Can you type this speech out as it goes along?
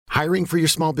Hiring for your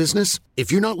small business?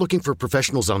 If you're not looking for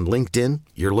professionals on LinkedIn,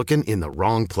 you're looking in the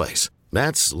wrong place.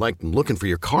 That's like looking for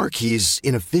your car keys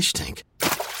in a fish tank.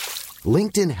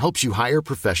 LinkedIn helps you hire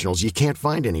professionals you can't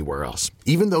find anywhere else,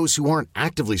 even those who aren't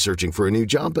actively searching for a new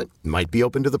job but might be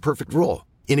open to the perfect role.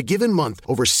 In a given month,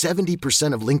 over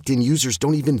 70% of LinkedIn users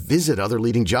don't even visit other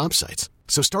leading job sites.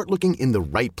 So start looking in the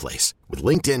right place. With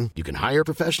LinkedIn, you can hire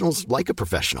professionals like a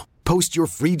professional. Post your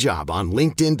free job on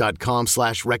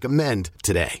linkedin.com/recommend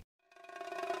today.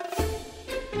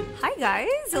 Hi, guys.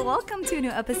 Welcome to a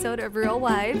new episode of Real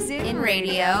Wives in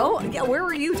Radio. Yeah, where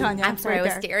were you, Tonya? I'm sorry, I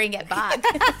was staring at Bob.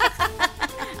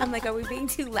 I'm like, are we being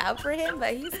too loud for him?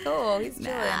 But he's cool. He's chilling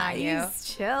on you. He's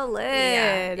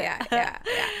chilling. Yeah.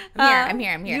 I'm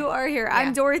here. You are here. Yeah.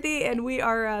 I'm Dorothy, and we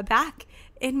are back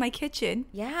in my kitchen.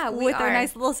 Yeah, we with are. our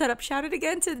nice little setup. Shout it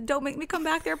again to Don't Make Me Come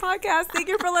Back There podcast. Thank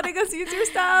you for letting us use your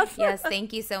stuff. Yes,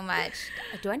 thank you so much.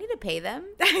 Do I need to pay them?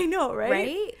 I know,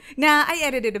 right? Nah, I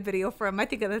edited a video for him. I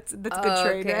think that's a good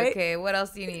trade, right? Okay. What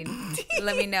else do you need?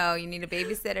 Let me know. You need a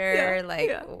babysitter?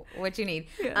 What you need?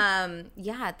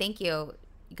 Yeah. Thank you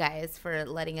guys for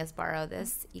letting us borrow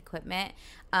this equipment.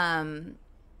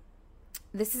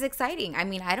 This is exciting. I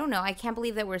mean, I don't know. I can't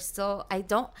believe that we're still,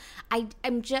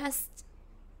 I'm just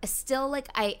still like,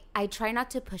 I try not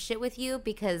to push it with you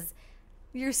because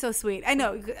you're so sweet. I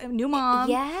know. New mom.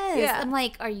 Yes. Yeah. I'm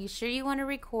like, are you sure you want to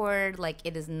record? Like,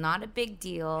 it is not a big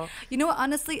deal. You know what?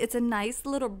 Honestly, it's a nice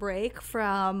little break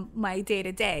from my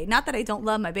day-to-day. Not that I don't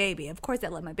love my baby. Of course I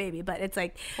love my baby. But it's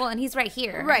like... Well, and he's right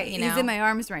here. Right. You know? He's in my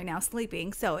arms right now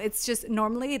sleeping. So it's just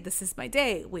normally this is my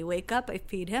day. We wake up. I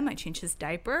feed him. I change his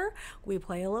diaper. We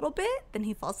play a little bit. Then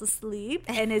he falls asleep.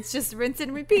 And it's just rinse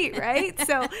and repeat, right?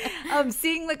 So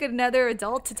seeing like another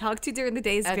adult to talk to during the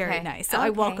day is very nice. So I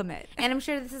welcome it. And I'm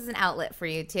sure this is an outlet for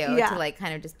you too, to like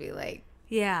kind of just be like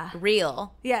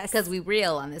real. Yes, because we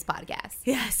real on this podcast.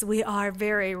 Yes, we are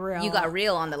very real. You got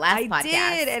real on the last podcast.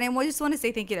 I did, and I just want to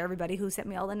say thank you to everybody who sent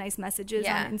me all the nice messages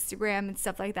on Instagram and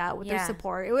stuff like that with their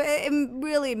support. It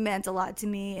really meant a lot to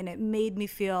me, and it made me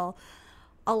feel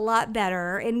a lot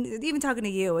better. And even talking to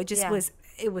you, it just was.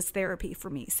 It was therapy for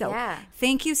me. So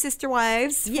thank you, Sister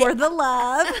Wives, for the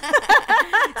love.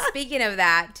 Speaking of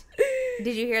that,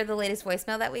 did you hear the latest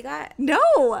voicemail that we got? No.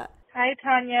 Hi,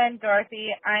 Tonya and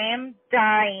Dorothy. I am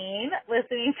dying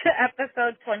listening to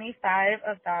episode 25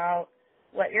 about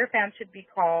what your fans should be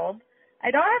called.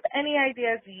 I don't have any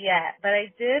ideas yet, but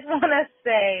I did want to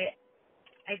say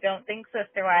I don't think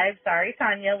Sister Wives. Sorry,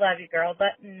 Tonya. Love you, girl,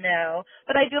 but no.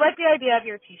 But I do like the idea of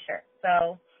your T-shirt.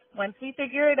 So once we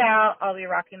figure it out, I'll be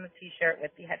rocking the T-shirt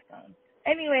with the headphones.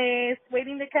 Anyways,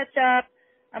 waiting to catch up.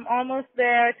 I'm almost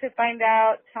there to find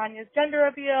out Tonya's gender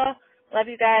reveal. Love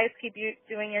you guys. Keep you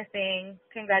doing your thing.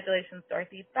 Congratulations,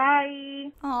 Dorothy.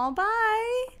 Bye. Oh,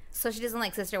 bye. So she doesn't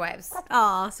like Sister Wives.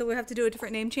 Oh, so we have to do a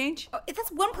different name change? Oh, that's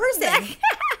one person.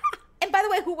 And by the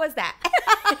way, who was that?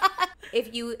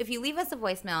 If you leave us a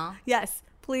voicemail. Yes,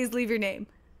 please leave your name.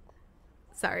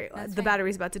 Sorry, the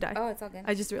battery's about to die. Oh, it's all good.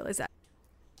 I just realized that.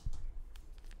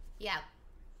 Yeah.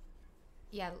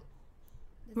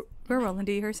 We're rolling.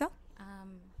 Do you hear yourself?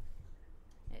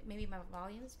 Maybe my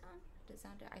volume's gone.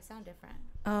 I sound different.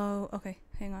 Oh, okay.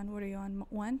 Hang on. What are you on?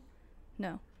 1?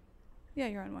 No. Yeah,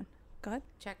 you're on 1. Go ahead.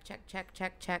 Check.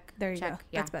 There you go. Yeah.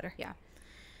 That's better. Yeah.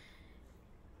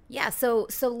 Yeah. So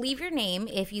leave your name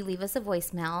if you leave us a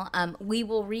voicemail. We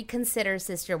will reconsider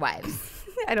Sister Wives.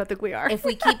 I don't think we are. If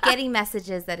we keep getting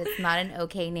messages that it's not an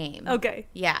okay name. Okay.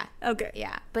 Yeah. Okay.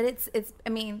 Yeah. But it's. I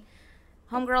mean,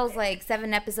 Homegirl's like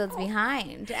 7 episodes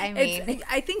behind. I mean,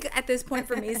 I think at this point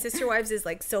for me, Sister Wives is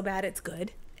like so bad it's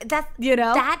good. That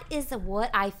is what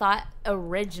I thought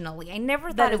originally. I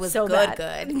never thought it was so good.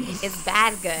 It's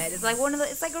bad good. It's like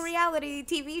it's like a reality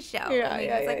TV show.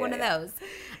 It's like one of those.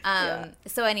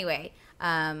 So anyway,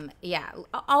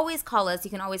 always call us.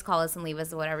 You can always call us and leave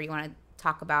us whatever you want to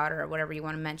talk about or whatever you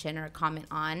want to mention or comment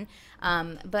on.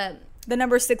 But the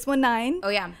number is 619. Oh,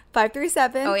 yeah.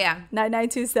 537. Oh, yeah.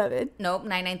 9927. Nope,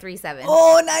 9937.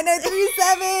 Oh,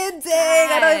 9937.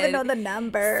 Dang, I don't even know the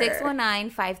number.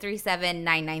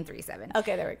 619-537-9937.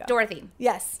 Okay, there we go. Dorothy.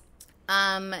 Yes.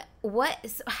 Happy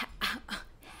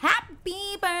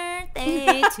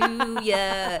birthday to you.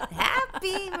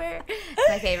 Happy birthday.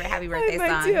 my favorite happy birthday Mine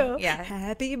song. too. Yeah.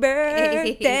 Happy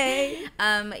birthday.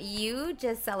 You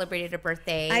just celebrated a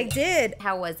birthday. I did.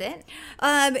 How was it?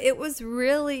 It was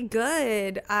really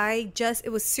good.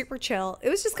 It was super chill. It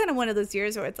was just kind of one of those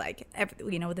years where it's like,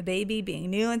 with the baby being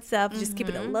new and stuff, just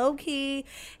keeping it low key,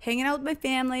 hanging out with my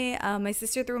family. My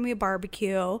sister threw me a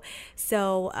barbecue.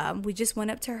 So we just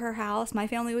went up to her house. My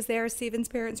family was there. Steven's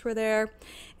parents were there.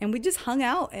 And we just hung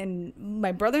out. And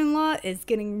my brother-in-law is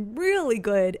getting really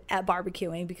good at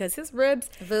barbecuing because his ribs.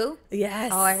 Vu?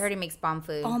 Yes. Oh, I heard he makes bomb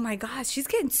food. Oh my gosh, she's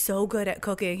getting so good at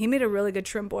cooking. He made a really good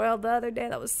shrimp boil the other day.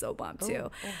 That was so bomb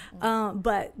too.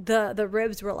 But the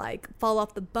ribs were like fall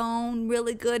off the bone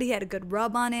really good. He had a good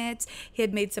rub on it. He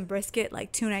had made some brisket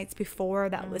like 2 nights before.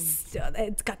 That was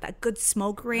it's got that good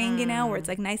smoke ring, where it's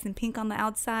like nice and pink on the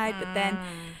outside, but then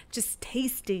just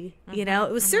tasty.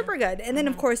 It was super good. And then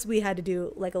of course we had to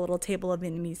do like a little table of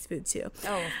Vietnamese food too.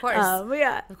 Oh, of course.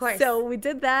 Yeah, of course. So we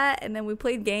did that, and then we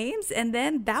played games, and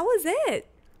then that was it.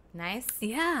 Nice.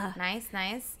 Yeah.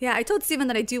 Nice. Yeah, I told Steven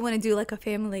that I do want to do like a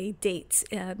family date,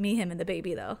 me, him, and the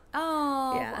baby though.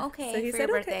 Oh, yeah. Okay. So he for said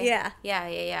your okay. birthday.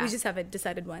 Yeah. We just haven't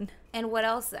decided when. And what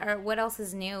else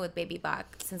is new with Baby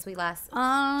Bach since we last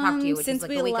talked to you, which is like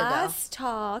a week ago? Since we last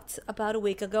talked about a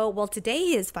week ago. Well, today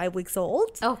he is 5 weeks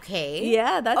old. Okay.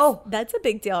 Yeah, that's a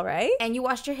big deal, right? And you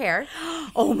washed your hair.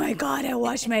 Oh my God, I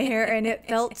washed my hair and it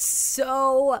felt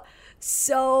so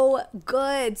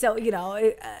good. So,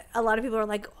 a lot of people are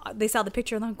like, they saw the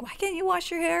picture and they're like, why can't you wash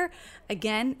your hair?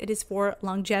 Again, it is for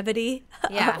longevity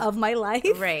of my life.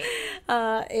 Right.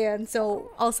 And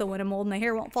so also when I'm old, my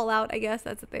hair won't fall out, I guess.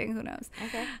 That's the thing. Who knows?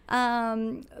 Okay.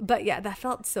 But yeah, that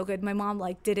felt so good. My mom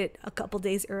did it a couple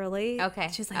days early. Okay.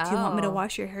 She's like, do you want me to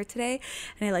wash your hair today?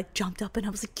 And I jumped up and I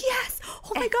was like, yes.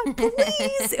 Oh my God,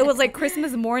 please. It was like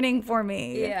Christmas morning for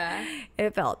me. Yeah.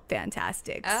 It felt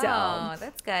fantastic. Oh, so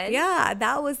that's good. yeah,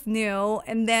 that was new.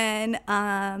 And then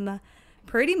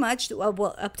pretty much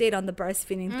we'll update on the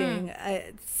breastfeeding thing.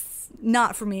 It's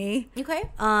not for me. Okay.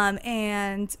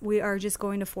 And we are just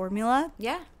going to formula.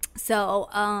 Yeah. So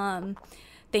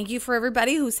thank you for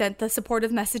everybody who sent the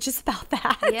supportive messages about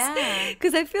that. Yeah.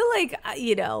 Because I feel like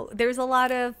there's a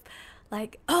lot of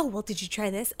oh, well, did you try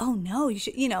this? Oh no, you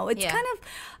should. It's kind of.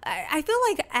 I feel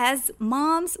like as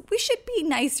moms, we should be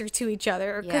nicer to each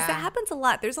other because that happens a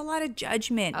lot. There's a lot of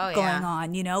judgment going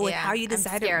on, with how you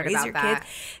decide to raise your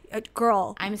kids.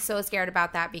 Girl, I'm so scared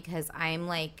about that because I'm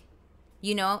like,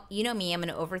 me, I'm an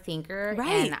overthinker,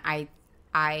 right? And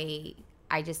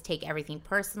I just take everything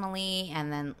personally,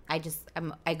 and then I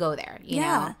go there, you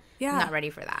know. Yeah. I'm not ready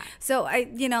for that. So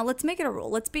let's make it a rule.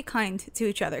 Let's be kind to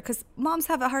each other because moms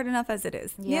have it hard enough as it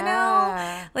is.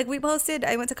 Yeah. We posted,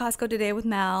 I went to Costco today with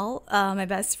Mel, my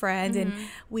best friend, and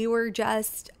we were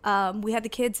just, we had the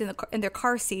kids in their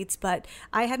car seats, but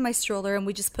I had my stroller and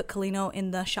we just put Kalino in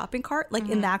the shopping cart,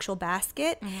 in the actual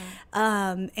basket.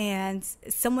 And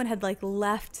someone had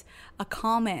left a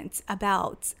comment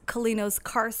about Kalino's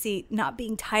car seat not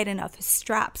being tight enough, his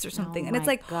straps or something. And it's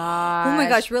like, oh my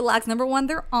gosh, relax. Number one,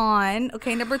 they're on.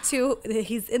 Okay, number two,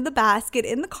 he's in the basket,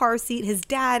 in the car seat. His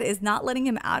dad is not letting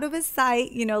him out of his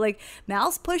sight.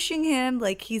 Mal's pushing him.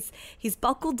 He's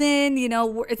buckled in.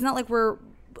 It's not like we're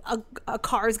a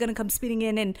car is going to come speeding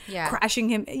in and crashing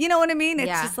him. You know what I mean? It's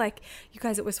just you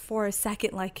guys, it was for a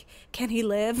second, can he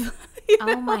live?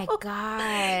 Oh my God.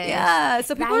 Yeah.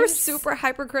 So people are super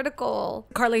hypercritical.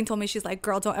 Carlene told me, she's like,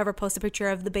 girl, don't ever post a picture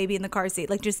of the baby in the car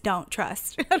seat. Just don't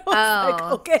trust. And I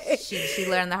was okay. She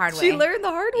learned the hard way. She learned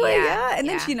the hard way. Yeah. And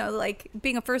then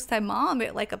being a first time mom,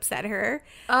 it upset her.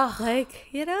 Oh.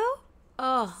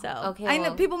 Oh. So okay. I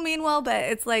know people mean well, but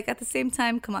it's at the same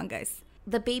time, come on, guys.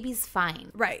 The baby's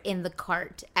fine. Right. In the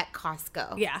cart at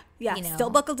Costco. Yeah. Still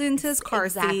buckled into his car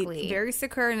seat. Very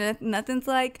secure. Nothing's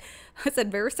I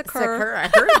said very secure. Secure. I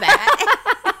heard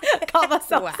that. Call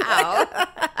myself. Wow.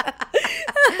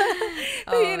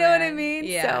 You know what I mean?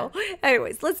 Yeah. So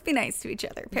anyways, let's be nice to each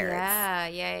other,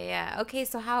 parents. Yeah. Okay,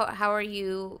 so how are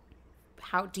you?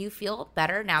 How do you feel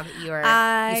better now that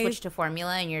you switched to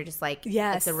formula and you're just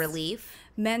it's a relief?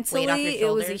 Mentally, it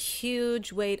was a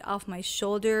huge weight off my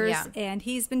shoulders, and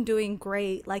he's been doing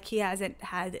great. He hasn't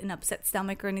had an upset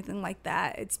stomach or anything like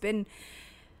that. It's been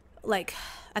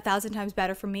 1,000 times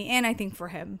better for me, and I think for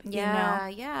him.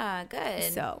 Yeah, good.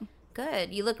 So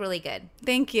good. You look really good.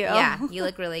 Thank you. Yeah, you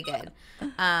look really good.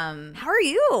 How are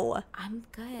you? I'm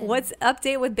good. What's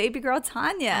update with baby girl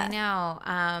Tonya? I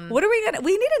know. What are we gonna?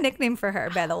 We need a nickname for her,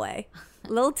 by the way.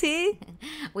 Lil T?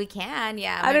 We can,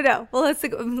 yeah. I don't know. Well, let's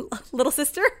think. Little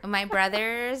sister? My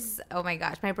brothers, oh my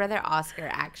gosh. My brother Oscar,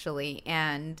 actually,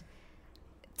 and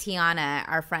Tiana,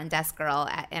 our front desk girl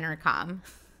at Intercom.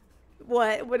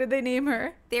 What? What did they name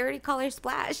her? They already call her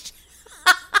Splash.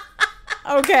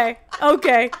 Okay,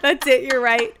 that's it. You're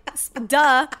right.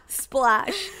 Duh,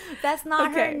 Splash. That's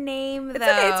not her name, though. It's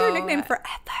okay. It's her nickname forever.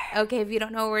 Okay, if you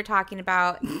don't know what we're talking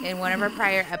about, in one of our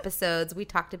prior episodes, we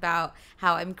talked about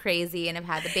how I'm crazy and I've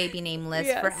had the baby name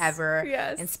list forever.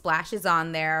 Yes. And Splash is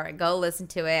on there. Go listen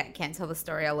to it. I can't tell the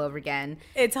story all over again.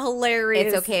 It's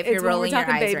hilarious. It's okay if you're rolling your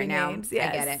eyes right names. now.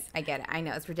 Yes. I get it. I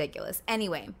know. It's ridiculous.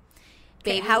 Anyway.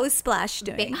 Baby, how is Splash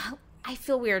doing? I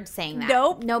feel weird saying that.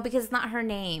 Nope. No, because it's not her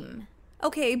name.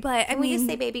 Okay, but Can we just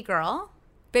say baby girl?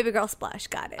 Baby girl Splash,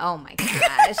 got it. Oh my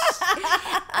gosh.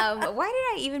 Why did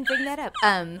I even bring that up?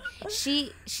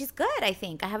 She's good, I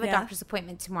think. I have a doctor's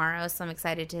appointment tomorrow, so I'm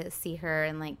excited to see her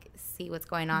and like see what's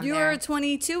going on there. You're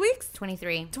 22 weeks?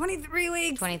 23. 23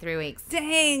 weeks. 23 weeks.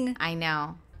 Dang. I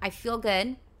know. I feel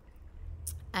good.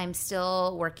 I'm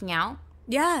still working out.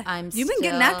 Yeah. You've been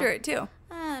getting after it too.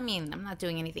 I mean, I'm not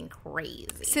doing anything crazy.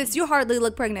 Sis, you hardly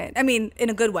look pregnant. I mean, in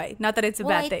a good way. Not that it's a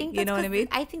bad thing. You know what I mean?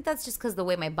 I think that's just because the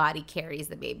way my body carries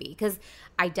the baby. Because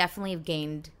I definitely have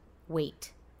gained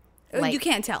weight. You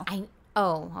can't tell.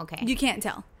 Okay. You can't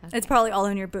tell. Okay. It's probably all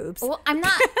in your boobs. Well, I'm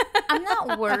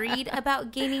not worried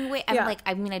about gaining weight. I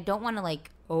don't want to like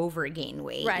overgain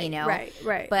weight, right, you know?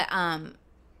 Right. But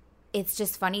it's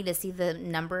just funny to see the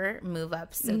number move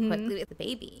up so quickly with the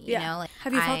baby, you know? Like,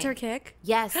 have you felt her kick?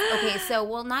 Yes. Okay,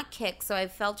 so, not kick. So I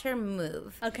felt her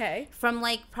move. Okay. From,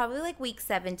 like, probably, like, week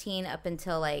 17 up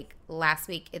until, like, last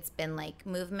week, it's been, like,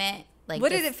 movement. Like,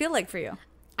 what did it feel like for you?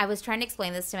 I was trying to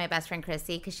explain this to my best friend,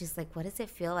 Chrissy, because she's like, what does it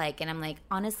feel like? And I'm like,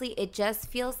 honestly, it just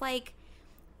feels like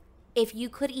if you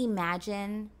could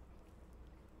imagine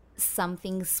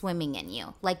something swimming in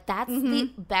you. Like, that's the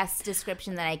best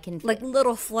description that I can like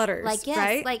little flutters, like,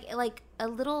 yes, right? like a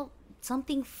little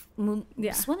something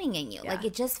swimming in you. Like,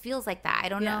 it just feels like that. I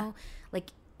don't know,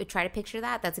 like, try to picture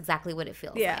that. That's exactly what it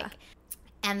feels like.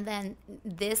 And then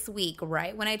this week,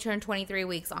 right when I turned 23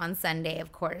 weeks on Sunday,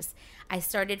 of course, I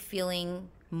started feeling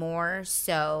more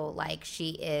so like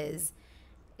she is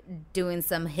doing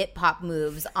some hip hop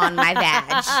moves on my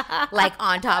vag, like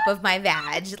on top of my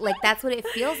vag. Like, that's what it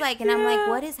feels like. And I'm like,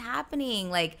 what is happening?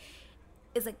 Like,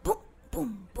 it's like boom,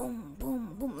 boom, boom,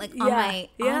 boom, boom, like on my,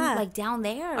 like down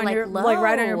there, on like your, low. Like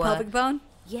right on your pelvic bone?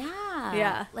 Yeah.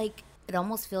 Yeah. Like, it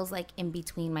almost feels like in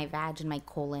between my vag and my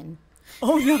colon.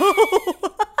 Oh, no.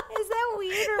 Is that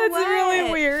weird or That's what?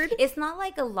 really weird. It's not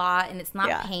like a lot and it's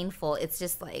not painful. It's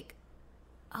just like,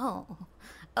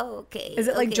 okay. Is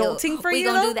it like jolting for you?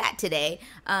 We're going to do that today.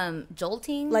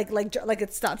 Jolting? Like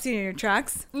it stops you in your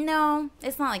tracks? No,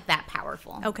 it's not like that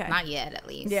powerful. Okay. Not yet, at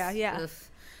least. Yeah.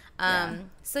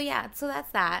 So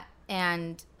that's that.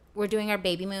 And we're doing our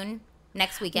baby moon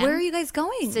next weekend. Where are you guys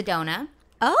going? Sedona.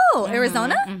 Oh,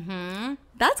 Arizona? Mm-hmm.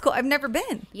 That's cool. I've never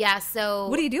been. Yeah, so.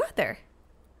 What do you do out there?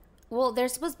 Well,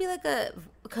 there's supposed to be like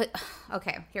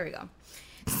okay, here we go.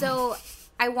 So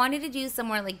I wanted to do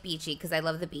somewhere like beachy because I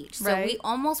love the beach. So we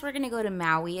almost were going to go to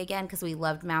Maui again because we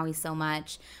loved Maui so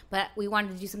much. But we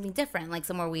wanted to do something different, like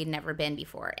somewhere we had never been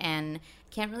before. And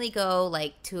can't really go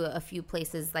like to a few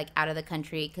places like out of the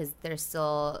country because there's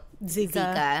still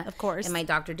Zika. Of course. And my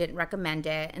doctor didn't recommend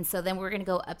it. And so then we're going to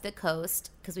go up the coast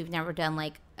because we've never done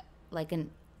like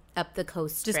an up the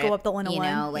coast just trip, go up the 101,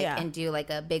 you know, like and do like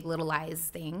a Big Little Lies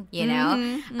thing, you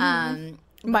know.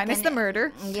 Minus the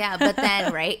murder. Yeah, but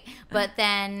then but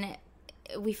then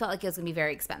we felt like it was gonna be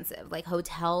very expensive. Like,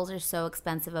 hotels are so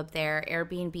expensive up there,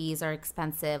 Airbnbs are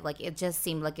expensive. Like, it just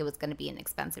seemed like it was gonna be an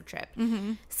expensive trip.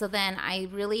 So then I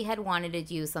really had wanted to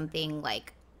do something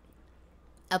like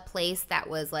a place that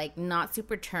was like not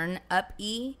super turn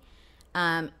up-y.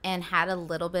 And had a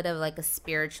little bit of like a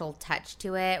spiritual touch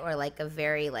to it, or like a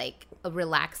very like a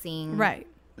relaxing,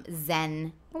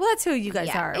 zen. Well, that's who you guys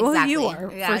are. Exactly. Well, you are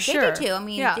for sure. They do too. I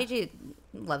mean, Gigi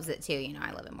loves it too. You know,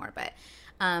 I love it more. But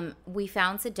we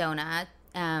found Sedona,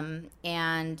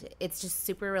 and it's just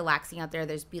super relaxing out there.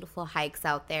 There's beautiful hikes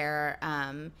out there,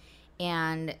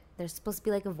 and there's supposed to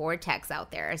be like a vortex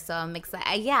out there. So I'm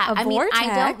excited. Vortex?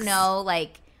 I don't know,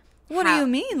 like. What do you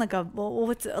mean? Like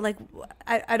what's like?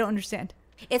 I don't understand.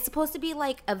 It's supposed to be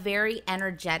like a very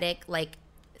energetic, like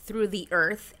through the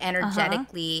earth,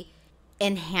 energetically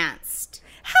enhanced.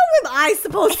 How am I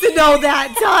supposed to know that,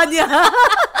 Tonya?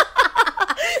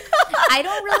 I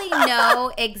don't really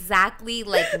know exactly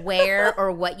like where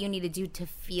or what you need to do to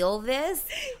feel this,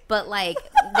 but like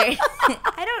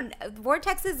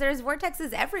vortexes. There's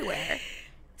vortexes everywhere.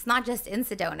 It's not just in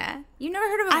Sedona. You never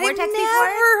heard of a vortex before?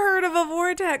 I've never heard of a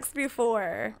vortex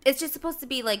before. It's just supposed to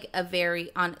be like a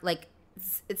very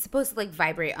it's supposed to like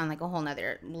vibrate on like a whole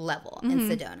nother level in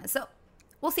Sedona. So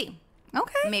we'll see.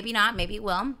 Okay. Maybe not. Maybe it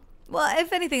will. Well,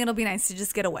 if anything, it'll be nice to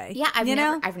just get away. Yeah,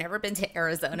 I've never been to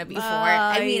Arizona before.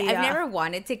 I've never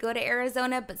wanted to go to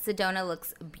Arizona, but Sedona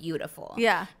looks beautiful.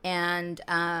 Yeah. And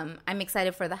I'm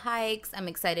excited for the hikes. I'm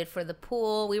excited for the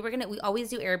pool. We always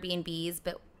do Airbnbs,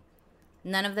 but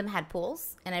none of them had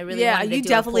pools, and I really wanted to do a pool. Yeah, you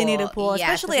definitely need a pool,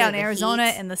 especially out in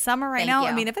Arizona in the summer right now.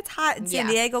 I mean, if it's hot in San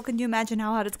Diego, can you imagine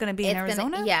how hot it's going to be in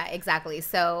Arizona? Yeah, exactly.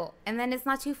 So, and then it's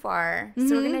not too far, so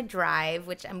we're going to drive,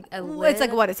 which I'm It's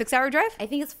like, what, a 6-hour drive? I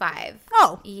think it's 5.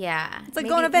 Oh. Yeah. It's like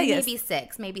going to Vegas.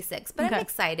 Maybe 6. But I'm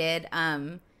excited.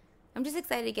 I'm just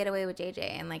excited to get away with JJ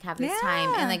and, like, have this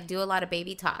time and, like, do a lot of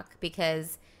baby talk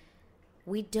because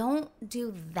we don't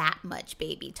do that much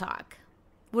baby talk.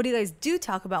 What do you guys do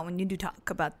talk about when you do talk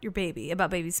about your baby, about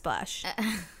Baby Splash?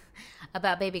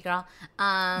 About baby girl?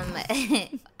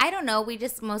 I don't know. We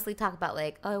just mostly talk about,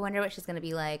 like, oh, I wonder what she's going to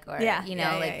be like. Or,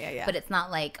 but it's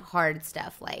not, like, hard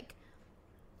stuff. Like,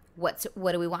 what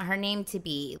do we want her name to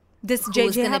be? Who's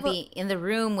going to be in the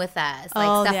room with us?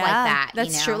 Like, stuff like that.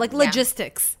 That's true. Like,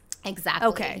 logistics. Exactly.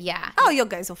 Okay. Yeah. Oh, you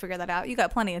guys will figure that out. You got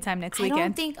plenty of time next weekend. I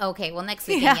don't think. Okay. Well, next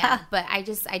weekend, yeah. But I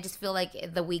just feel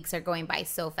like the weeks are going by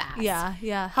so fast.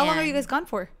 Yeah. How long are you guys gone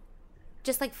for?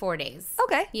 Just like 4 days.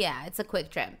 Okay. Yeah, it's a quick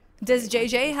trip. Does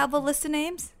JJ have a list of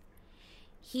names?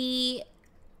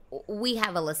 We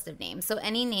have a list of names. So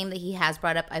any name that he has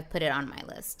brought up, I've put it on my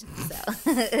list.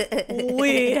 So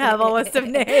we have a list of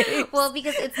names. Well,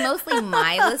 because it's mostly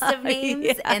my list of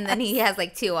names, and then he has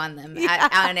like 2 on them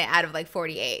out of like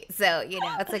 48. So,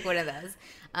 it's like one of those.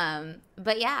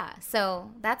 But yeah,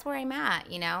 so that's where I'm at,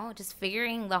 just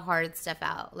figuring the hard stuff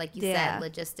out. Like you said,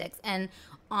 logistics. And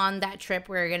on that trip,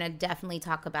 we're going to definitely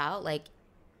talk about, like,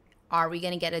 are we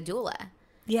going to get a doula?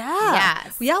 Yeah.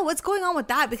 Yes. Yeah, what's going on with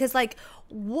that? Because, like,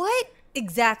 what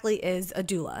exactly is a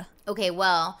doula? Okay,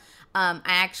 well, I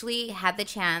actually had the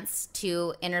chance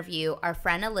to interview our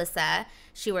friend Alyssa.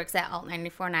 She works at Alt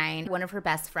 94.9. One of her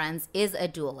best friends is a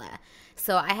doula.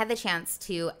 So I had the chance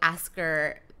to ask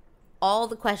her all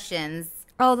the questions.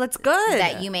 Oh, that's good.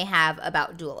 That you may have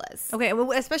about doulas. Okay,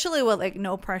 well, especially with like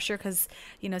no pressure, because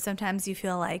sometimes you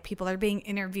feel like people are being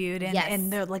interviewed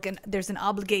and they're like there's an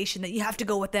obligation that you have to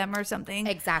go with them or something.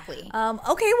 Exactly.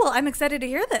 Okay, well, I'm excited to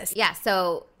hear this. Yeah.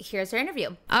 So here's her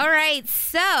interview. All right.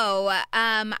 So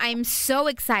I'm so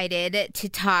excited to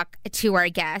talk to our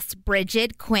guest,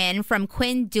 Brighid Quinn from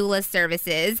Quinn Doula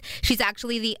Services. She's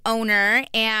actually the owner,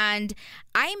 and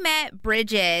I met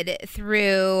Brighid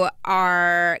through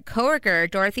our coworker,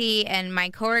 Dorothy, and my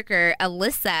coworker,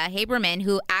 Alyssa Haberman,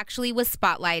 who actually was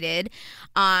spotlighted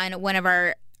on one of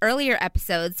our earlier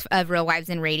episodes of Real Wives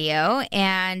in Radio.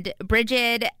 And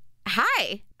Brighid,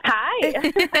 hi.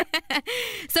 Hi.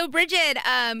 So Brighid,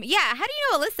 how do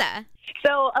you know Alyssa?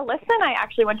 So Alyssa and I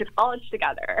actually went to college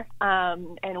together.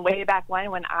 And way back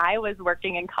when I was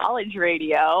working in college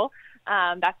radio,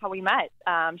 that's how we met.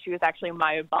 She was actually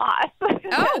my boss.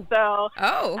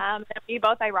 And we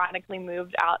both ironically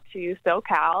moved out to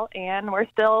SoCal, and we're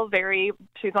still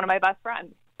she's one of my best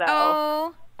friends.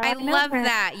 So I love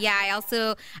that. Yeah, I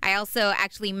also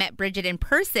actually met Brighid in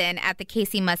person at the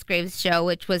Casey Musgraves show,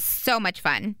 which was so much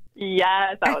fun.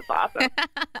 Yes, that was awesome.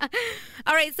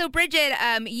 All right, so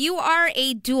Brighid, you are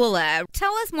a doula.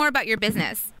 Tell us more about your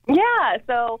business. Yeah,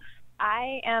 so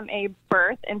I am a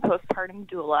birth and postpartum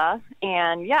doula,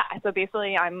 and so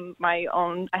basically I'm my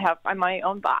own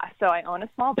boss. So I own a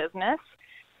small business,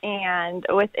 and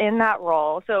within that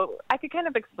role, so I could kind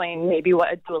of explain maybe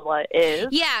what a doula is.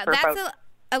 Yeah, that's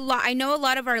a lot. I know a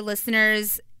lot of our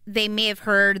listeners, they may have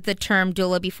heard the term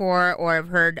doula before or have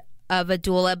heard of a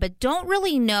doula, but don't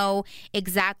really know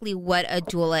exactly what a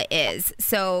doula is.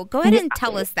 So go ahead and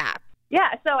tell us that.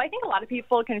 Yeah, so I think a lot of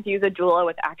people confuse a doula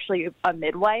with actually a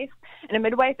midwife. And a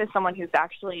midwife is someone who's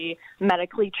actually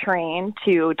medically trained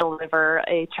to deliver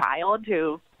a child,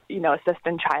 to, assist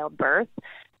in childbirth.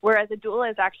 Whereas a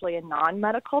doula is actually a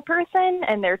non-medical person,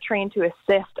 and they're trained to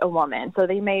assist a woman. So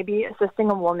they may be assisting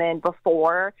a woman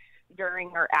before,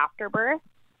 during, or after birth.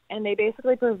 And they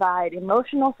basically provide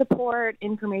emotional support,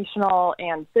 informational,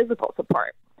 and physical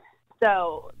support.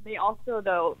 So they also,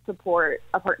 though, support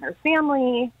a partner's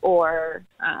family or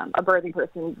a birthing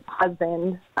person's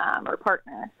husband or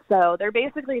partner. So they're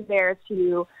basically there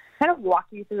to kind of walk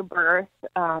you through birth,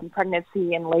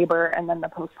 pregnancy, and labor, and then the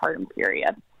postpartum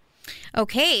period.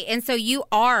 Okay, and so you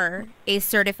are a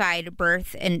certified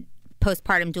birth and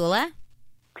postpartum doula?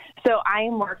 So I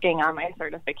am working on my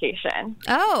certification.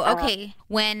 Oh, okay.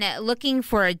 When looking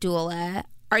for a doula,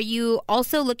 are you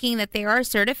also looking that they are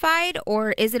certified,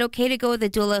 or is it okay to go with a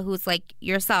doula who's like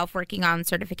yourself working on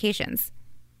certifications?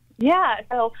 Yeah,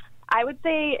 so I would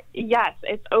say, yes,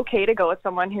 it's okay to go with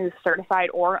someone who's certified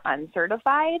or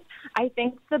uncertified. I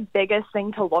think the biggest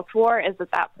thing to look for is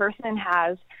that person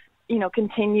has,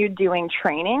 continued doing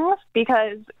trainings,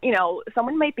 because,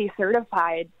 someone might be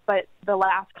certified, but the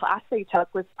last class they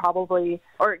took was probably,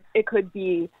 or it could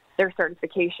be their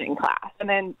certification class. And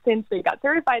then since they got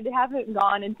certified, they haven't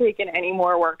gone and taken any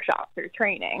more workshops or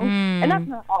training. And that's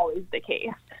not always the case.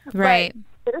 Right.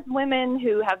 But there's women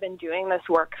who have been doing this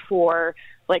work for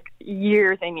like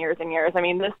years and years and years. I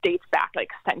mean, this dates back like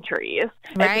centuries.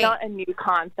 Right. It's not a new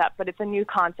concept, but it's a new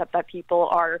concept that people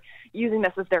are using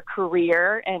this as their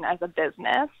career and as a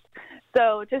business.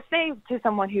 So to say to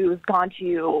someone who's gone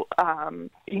to,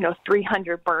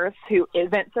 300 births who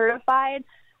isn't certified,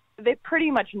 they pretty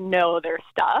much know their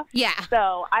stuff. Yeah.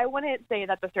 So I wouldn't say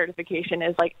that the certification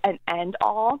is like an end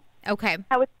all. Okay.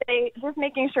 I would say just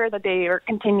making sure that they are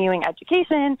continuing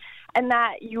education and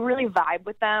that you really vibe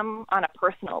with them on a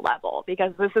personal level,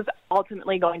 because this is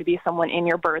ultimately going to be someone in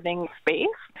your birthing space.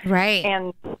 Right.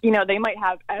 And, they might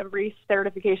have every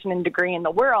certification and degree in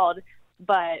the world,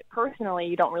 but personally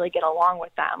you don't really get along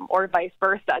with them, or vice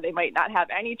versa. They might not have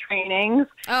any trainings,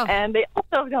 and they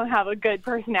also don't have a good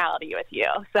personality with you.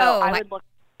 So I would look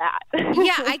at that.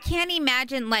 Yeah, I can't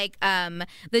imagine, like,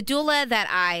 the doula that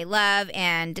I love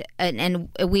and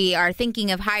we are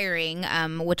thinking of hiring,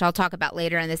 which I'll talk about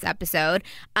later in this episode.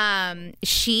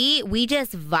 We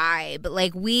just vibe.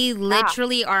 Like, we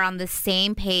literally are on the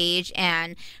same page,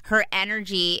 and her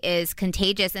energy is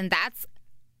contagious, and that's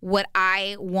what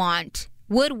I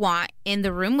would want in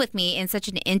the room with me in such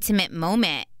an intimate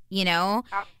moment,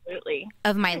 Absolutely.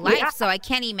 of my life. Yeah. So I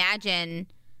can't imagine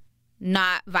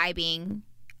not vibing.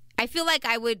 I feel like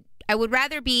I would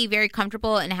rather be very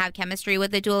comfortable and have chemistry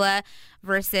with the doula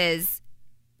versus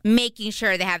making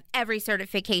sure they have every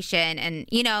certification, and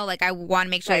I want to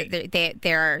make sure that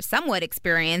they're somewhat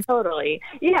experienced. Totally.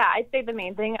 Yeah, I'd say the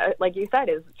main thing, like you said,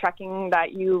 is checking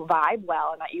that you vibe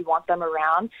well and that you want them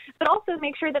around, but also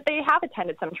make sure that they have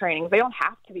attended some trainings. They don't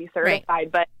have to be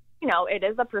certified, but it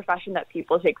is a profession that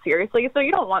people take seriously. So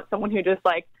you don't want someone who just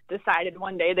like decided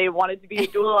one day they wanted to be a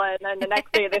doula and then the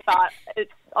next day they thought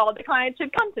all the clients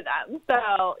should come to them.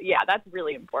 So yeah, that's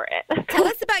really important. Tell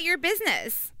us about your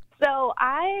business. So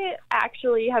I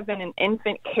actually have been an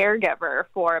infant caregiver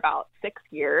for about 6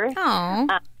 years. Oh.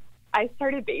 I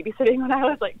started babysitting when I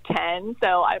was like 10,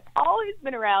 so I've always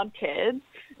been around kids,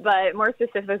 but more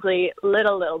specifically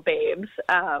little babes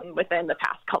within the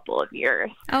past couple of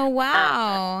years. Oh,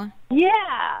 wow. Yeah.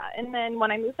 And then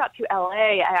when I moved out to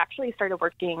LA, I actually started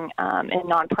working in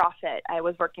nonprofit. I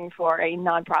was working for a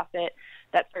nonprofit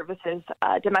that services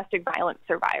domestic violence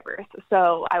survivors.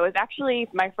 So I was actually,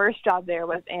 my first job there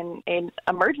was in an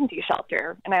emergency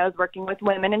shelter, and I was working with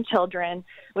women and children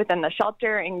within the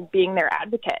shelter and being their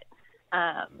advocate.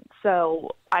 So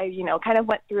I, kind of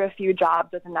went through a few jobs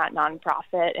within that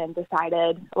nonprofit and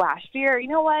decided last year, you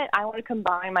know what, I want to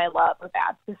combine my love with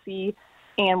advocacy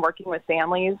and working with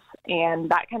families, and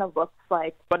that kind of looks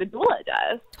like what a doula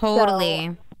does.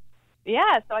 Totally.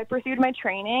 So I pursued my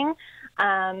training,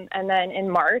 and then in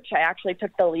March, I actually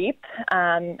took the leap,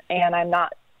 and I'm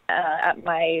not at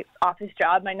my office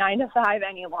job, my 9 to 5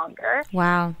 any longer.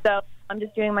 Wow. So I'm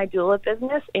just doing my doula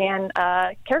business and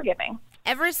caregiving.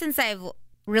 Ever since I've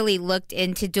really looked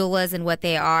into doulas and what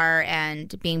they are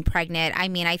and being pregnant, I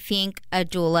mean, I think a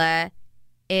doula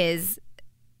is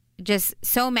just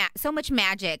so much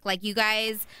magic. Like, you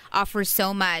guys offer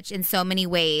so much in so many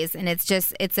ways, and it's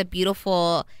a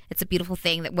beautiful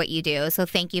thing that what you do. So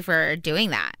thank you for doing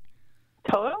that.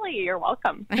 Totally, you're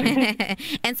welcome.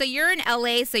 And so you're in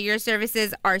LA, so your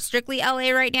services are strictly LA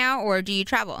right now, or do you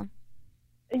travel?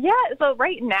 Yeah, so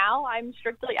right now I'm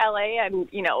strictly LA. I'm,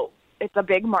 it's a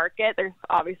big market. There's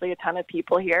obviously a ton of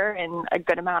people here and a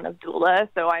good amount of doulas.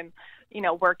 So I'm,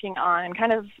 working on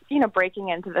kind of, breaking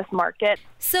into this market.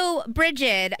 So,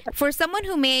 Brighid, for someone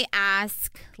who may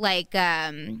ask,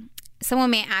 someone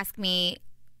may ask me,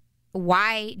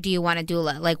 why do you want a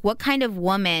doula? Like, what kind of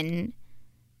woman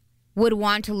would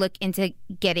want to look into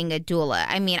getting a doula?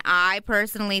 I mean, I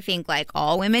personally think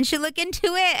all women should look into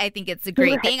it. I think it's a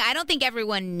great thing. I don't think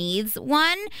everyone needs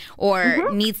one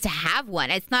or needs to have one.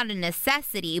 It's not a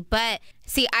necessity. But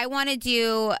see, I want to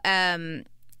do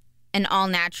an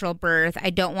all-natural birth.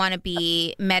 I don't want to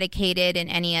be medicated in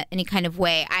any kind of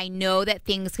way. I know that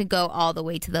things could go all the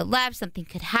way to the left. Something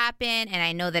could happen, and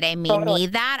I know that I may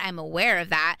need that. I'm aware of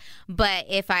that. But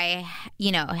if I,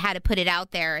 had to put it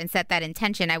out there and set that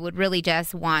intention, I would really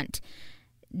just want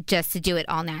to do it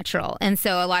all natural. And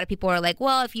so a lot of people are like,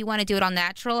 well, if you want to do it all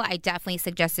natural, I definitely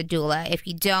suggest a doula. If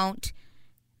you don't,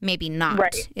 maybe not.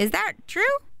 Right. Is that true?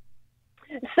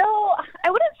 So I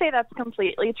wouldn't say that's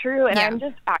completely true, and I'm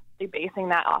just actually basing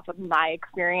that off of my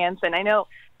experience. And I know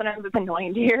sometimes it's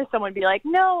annoying to hear someone be like,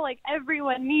 no, like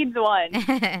everyone needs one.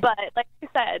 But like I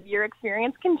said, your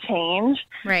experience can change.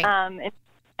 Right.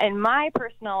 In my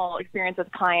personal experience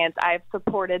with clients, I've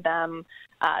supported them,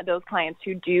 those clients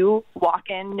who do walk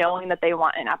in knowing that they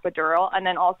want an epidural, and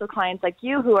then also clients like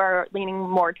you who are leaning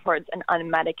more towards an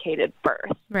unmedicated birth.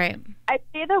 Right. I'd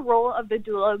say the role of the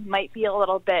doula might be a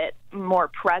little bit more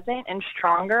present and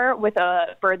stronger with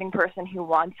a birthing person who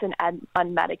wants an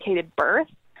unmedicated birth.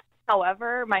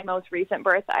 However, my most recent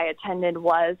birth I attended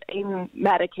was a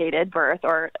medicated birth,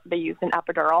 or they used an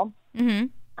epidural. Mm-hmm.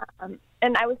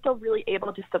 And I was still really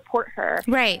able to support her.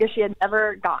 Right. Because she had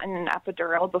never gotten an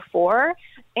epidural before.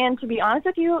 And to be honest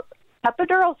with you,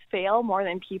 epidurals fail more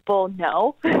than people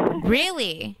know.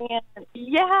 Really? And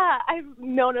yeah, I've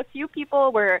known a few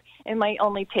people where it might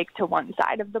only take to one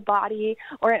side of the body,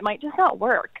 or it might just not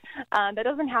work. That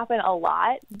doesn't happen a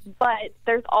lot, but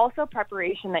there's also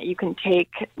preparation that you can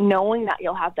take knowing that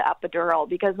you'll have the epidural,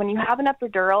 because when you have an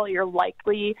epidural, you're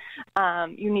likely,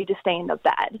 you need to stay in the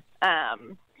bed.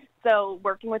 So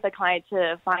working with a client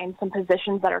to find some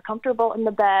positions that are comfortable in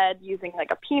the bed, using like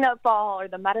a peanut ball or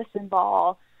the medicine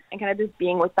ball, and kind of just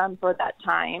being with them for that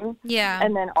time. Yeah.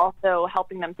 And then also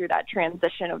helping them through that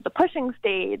transition of the pushing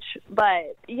stage.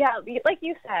 But yeah, like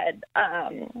you said,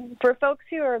 for folks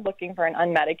who are looking for an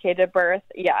unmedicated birth,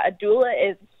 yeah, a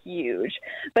doula is huge.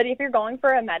 But if you're going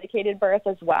for a medicated birth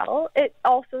as well, it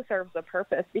also serves a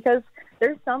purpose, because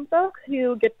there's some folks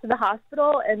who get to the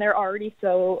hospital and they're already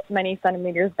so many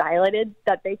centimeters dilated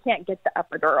that they can't get the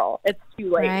epidural. It's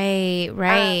too late.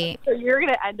 Right. So you're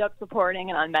going to end up supporting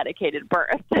an unmedicated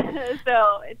birth.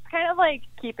 So it's kind of like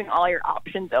keeping all your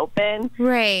options open.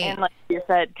 Right. And like you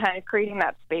said, kind of creating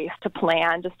that space to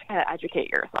plan, just to kind of educate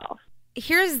yourself.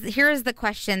 Here's the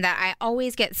question that I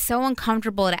always get so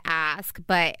uncomfortable to ask,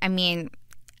 but I mean,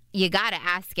 you got to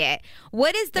ask it.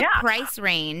 What is the price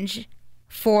range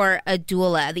for a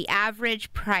doula? The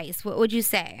average price, what would you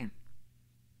say?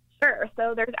 Sure.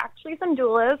 So there's actually some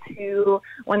doulas who,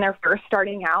 when they're first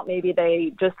starting out, maybe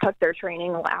they just took their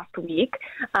training last week,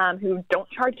 who don't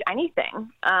charge anything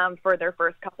for their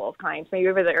first couple of clients. Maybe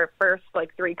for their first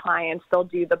 3 clients, they'll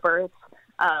do the births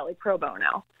pro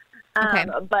bono. Okay.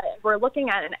 But if we're looking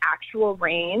at an actual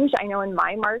range, I know in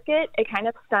my market, it kind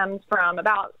of stems from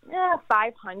about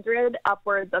 500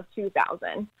 upwards of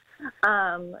 2,000.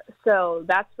 So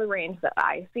that's the range that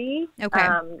I see. Okay.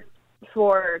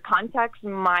 For context,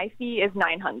 my fee is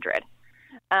 $900.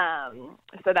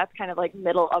 So that's kind of like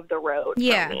middle of the road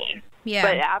for me. Yeah.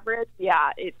 But average,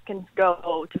 it can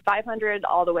go to 500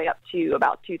 all the way up to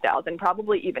about 2,000,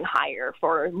 probably even higher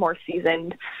for more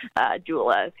seasoned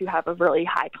doulas who have a really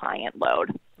high client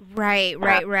load. Right.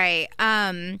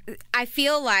 I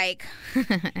feel like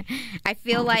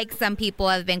some people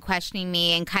have been questioning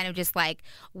me and kind of just like,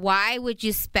 why would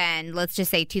you spend, let's just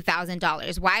say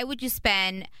 $2,000? Why would you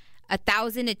spend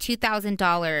 $1,000 to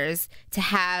 $2,000 to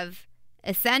have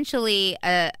essentially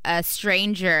a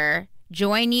stranger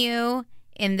join you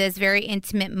in this very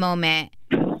intimate moment,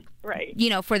 right?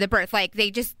 For the birth. Like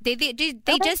they just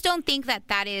don't think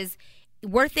that is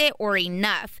worth it or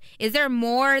enough. Is there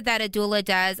more that a doula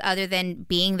does other than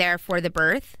being there for the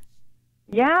birth?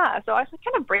 Yeah, so I should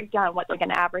kind of break down what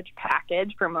an average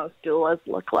package for most doulas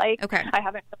look like. Okay. I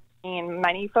haven't seen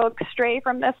many folks stray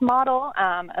from this model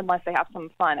unless they have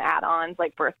some fun add-ons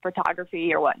like birth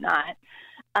photography or whatnot.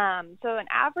 So an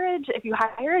average, if you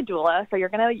hire a doula, so you're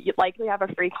going to likely have a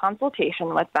free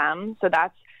consultation with them. So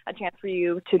that's a chance for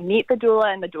you to meet the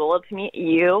doula and the doula to meet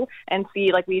you and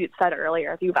see, like we said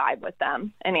earlier, if you vibe with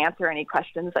them and answer any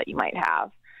questions that you might have.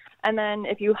 And then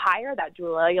if you hire that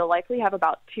doula, you'll likely have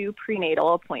about 2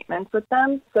 prenatal appointments with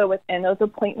them. So within those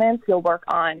appointments, you'll work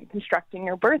on constructing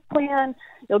your birth plan.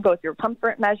 You'll go through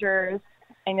comfort measures,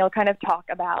 and you'll kind of talk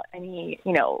about any,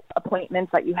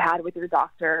 appointments that you had with your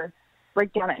doctor,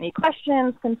 break down any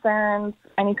questions, concerns,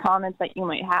 any comments that you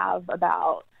might have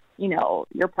about,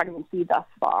 your pregnancy thus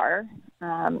far.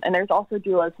 And there's also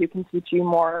doulas who can teach you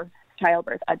more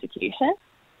childbirth education.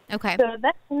 Okay. So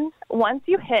then once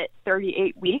you hit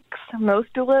 38 weeks,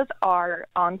 most doulas are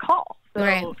on call. So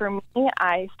right. For me,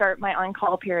 I start my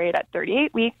on-call period at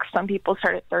 38 weeks. Some people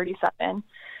start at 37.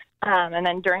 And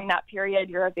then during that period,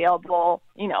 you're available,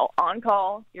 on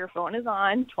call. Your phone is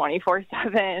on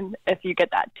 24/7. If you get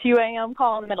that 2 a.m.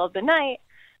 call in the middle of the night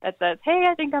that says, hey,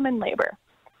 I think I'm in labor.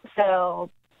 So,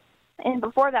 and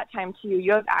before that time, too,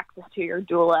 you have access to your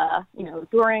doula,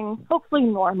 during hopefully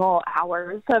normal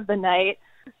hours of the night.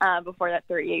 before that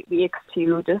 38 weeks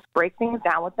to just break things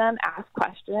down with them, ask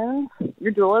questions.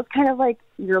 Your doula is kind of like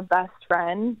your best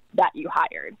friend that you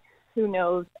hired, who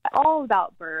knows all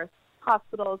about birth,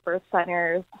 hospitals, birth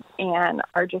centers, and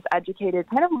are just educated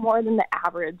kind of more than the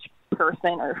average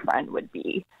person or friend would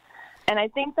be. And I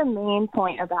think the main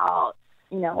point about,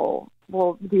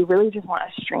 well, do you really just want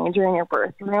a stranger in your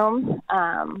birth room?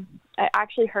 I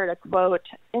actually heard a quote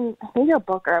in maybe a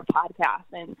book or a podcast,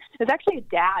 and it's actually a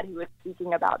dad who was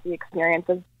speaking about the experience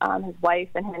of his wife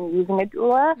and him using a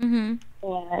doula. Mm-hmm.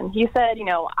 And he said,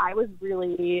 I was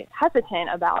really hesitant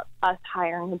about us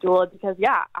hiring a doula because,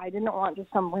 I didn't want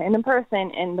just some random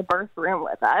person in the birth room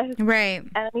with us. Right.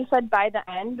 And he said by the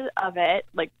end of it,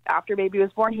 like after baby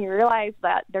was born, he realized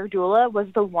that their doula was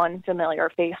the one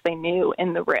familiar face they knew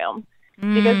in the room.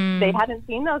 Because they hadn't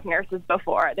seen those nurses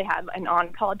before. They had an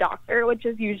on-call doctor, which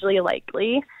is usually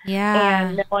likely. Yeah.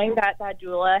 And knowing that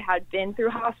doula had been through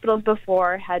hospitals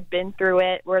before, had been through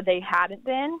it where they hadn't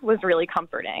been, was really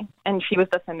comforting. And she was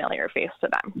the familiar face to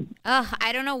them. Ugh,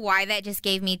 I don't know why that just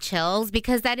gave me chills,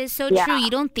 because that is so true. You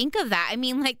don't think of that. I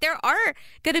mean, like, there are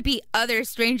going to be other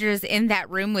strangers in that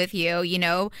room with you,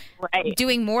 right,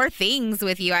 doing more things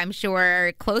with you, I'm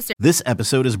sure, closer. This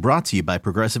episode is brought to you by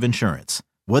Progressive Insurance.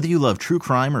 Whether you love true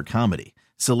crime or comedy,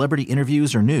 celebrity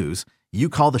interviews or news, you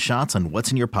call the shots on what's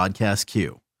in your podcast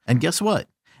queue. And guess what?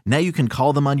 Now you can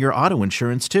call them on your auto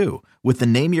insurance too with the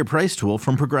Name Your Price tool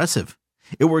from Progressive.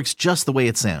 It works just the way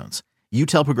it sounds. You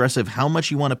tell Progressive how much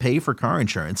you want to pay for car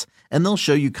insurance, and they'll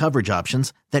show you coverage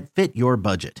options that fit your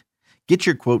budget. Get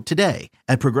your quote today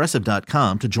at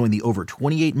Progressive.com to join the over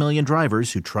 28 million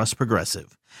drivers who trust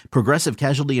Progressive. Progressive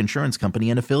Casualty Insurance Company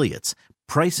and Affiliates.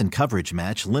 Price and coverage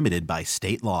match limited by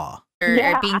state law. Or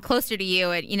being closer to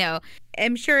you. And,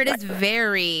 I'm sure it is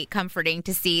very comforting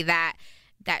to see that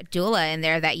doula in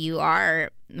there that you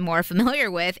are more familiar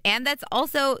with. And that's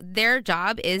also their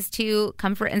job is to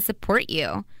comfort and support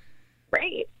you.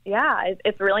 Right. Yeah.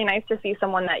 It's really nice to see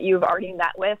someone that you've already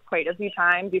met with quite a few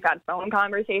times. You've had phone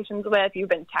conversations with, you've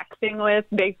been texting with,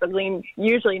 basically,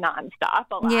 usually nonstop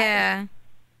a lot. Yeah.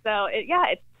 So,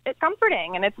 it's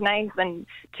comforting and it's nice. And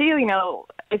too,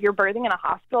 if you're birthing in a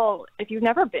hospital, if you've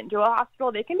never been to a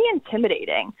hospital, they can be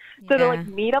intimidating. So to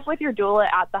meet up with your doula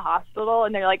at the hospital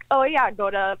and they're like, oh yeah,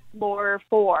 go to floor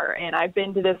 4 and I've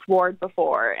been to this ward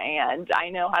before and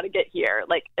I know how to get here.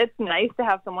 Like, it's nice to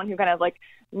have someone who kind of like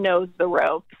knows the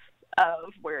ropes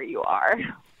of where you are.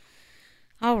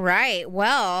 All right.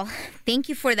 Well, thank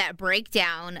you for that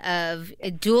breakdown of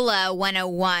Doula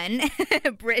 101,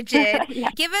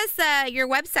 Brighid. Give us your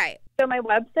website. So my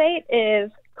website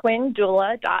is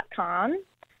quinndoula.com,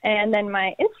 and then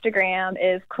my Instagram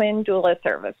is Quinn Doula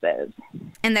Services.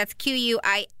 And that's Quinn?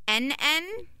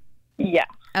 Yeah.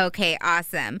 Okay,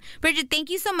 awesome. Brighid, thank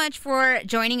you so much for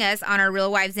joining us on our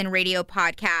Real Wives in Radio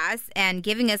podcast and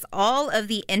giving us all of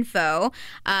the info.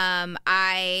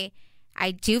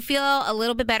 I do feel a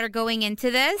little bit better going into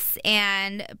this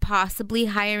and possibly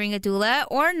hiring a doula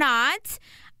or not.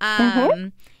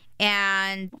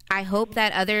 And I hope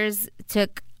that others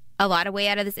took a lot of way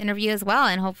out of this interview as well.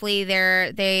 And hopefully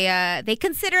they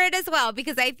consider it as well,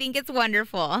 because I think it's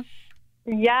wonderful.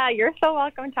 Yeah, you're so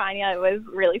welcome, Tonya. It was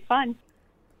really fun.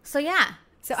 So, yeah.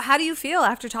 So how do you feel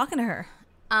after talking to her?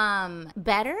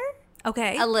 Better?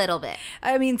 Okay. A little bit.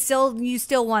 I mean, you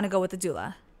still want to go with the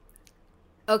doula?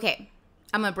 Okay.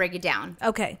 I'm going to break it down.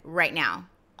 Okay. Right now.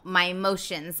 My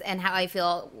emotions and how I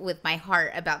feel with my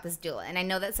heart about this doula. And I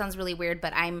know that sounds really weird,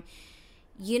 but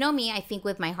you know me, I think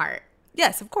with my heart.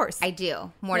 Yes, of course. I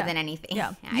do, more than anything.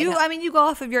 Yeah. You go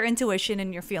off of your intuition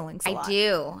and your feelings a lot. I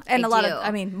do. And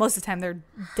most of the time they're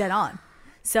dead on.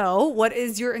 So what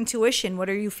is your intuition? What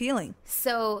are you feeling?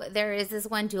 So there is this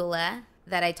one doula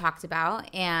that I talked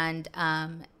about. And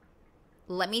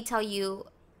let me tell you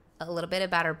a little bit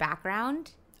about her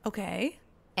background. Okay.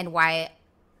 And why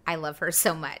I love her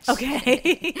so much.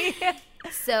 Okay.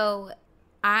 So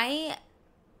I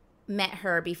met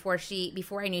her before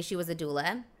I knew she was a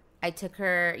doula. I took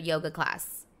her yoga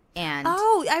class. And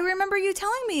I remember you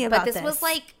telling me about this. But this was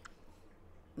like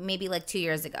maybe like 2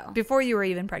 years ago. Before you were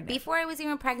even pregnant. Before I was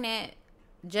even pregnant,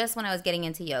 just when I was getting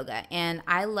into yoga. And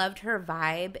I loved her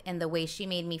vibe and the way she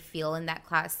made me feel in that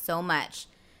class so much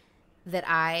that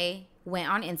I went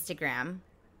on Instagram,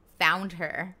 found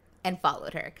her, and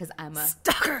followed her because I'm a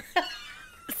stalker.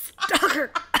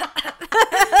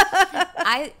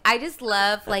 I just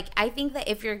love, like, I think that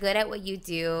if you're good at what you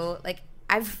do, like,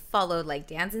 I've followed like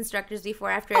dance instructors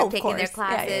before after I've taken their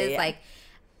classes. Yeah. Like,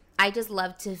 I just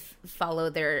love to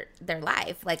follow their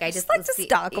life. Like, I just like to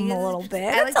stalk them a little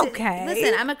bit. It's okay.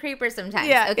 Listen, I'm a creeper sometimes.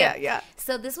 Yeah, okay. Yeah.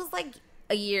 So this was like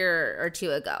a year or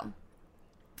two ago.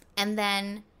 And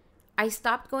then I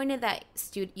stopped going to that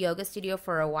yoga studio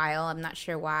for a while. I'm not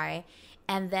sure why.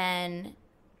 And then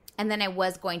I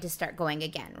was going to start going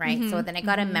again, right? Mm-hmm. So then I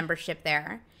got a membership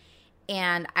there,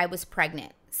 and I was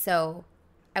pregnant. So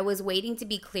I was waiting to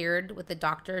be cleared with the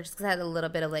doctor just because I had a little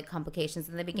bit of like complications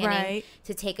in the beginning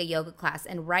to take a yoga class.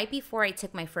 And right before I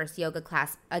took my first yoga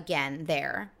class again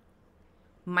there,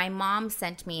 my mom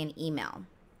sent me an email.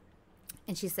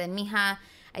 And she said, Mija,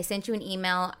 I sent you an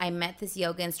email. I met this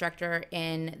yoga instructor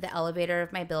in the elevator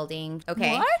of my building.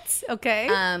 Okay. What? Okay.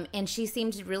 And she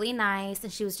seemed really nice,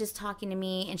 and she was just talking to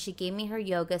me, and she gave me her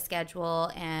yoga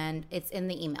schedule, and it's in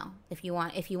the email. If you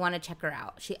want to check her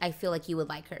out, I feel like you would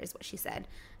like her, is what she said.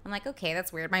 I'm like, okay,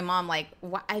 that's weird. My mom, like,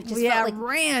 what? I just felt like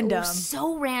random. It was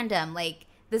so random. Like,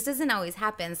 this doesn't always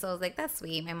happen. So I was like, that's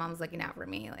sweet. My mom's looking out for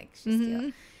me. Like, she's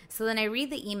cute. So then I read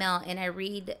the email, and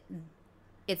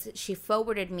she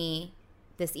forwarded me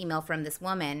this email from this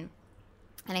woman,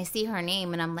 and I see her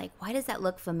name, and I'm like, why does that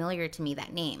look familiar to me,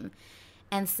 that name?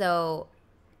 And so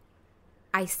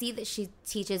I see that she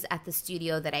teaches at the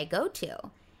studio that I go to,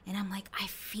 and I'm like, I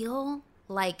feel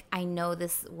like I know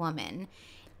this woman.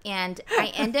 And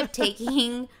I end up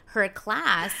taking her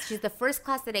class. She's the first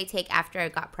class that I take after I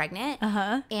got pregnant.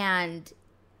 And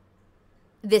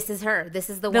this is her. This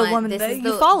is the one. This is the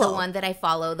one that I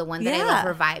follow, the one that I love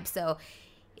her vibe. So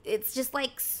it's just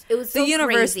like, it was so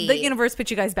crazy. The universe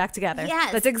put you guys back together.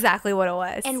 Yes. That's exactly what it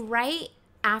was. And right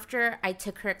after I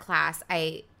took her class,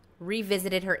 I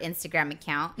revisited her Instagram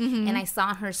account, and I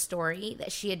saw her story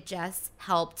that she had just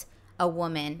helped a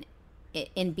woman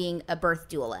in being a birth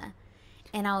doula.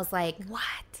 And I was like,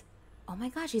 what? Oh my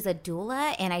gosh, she's a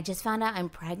doula, and I just found out I'm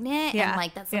pregnant, and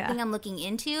like that's something I'm looking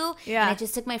into. And I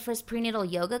just took my first prenatal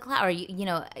yoga class, or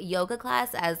yoga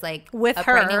class as like with a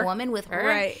pregnant woman with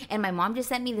her. And my mom just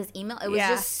sent me this email. It was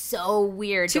just so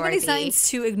weird. Too Dorothy. many signs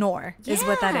to ignore is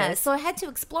what that is. So I had to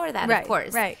explore that, of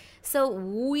course. So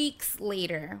weeks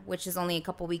later, which is only a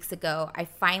couple weeks ago, I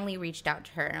finally reached out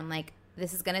to her, and I'm like,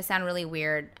 this is going to sound really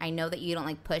weird. I know that you don't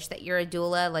like push that you're a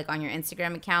doula, like on your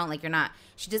Instagram account. Like you're not,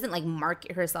 she doesn't like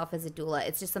market herself as a doula.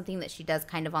 It's just something that she does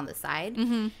kind of on the side.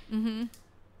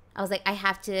 I was like, I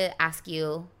have to ask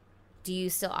you, do you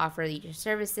still offer your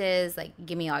services? Like,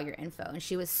 give me all your info. And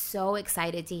she was so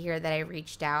excited to hear that I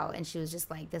reached out. And she was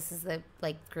just like, this is a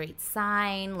like great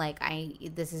sign. Like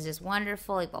this is just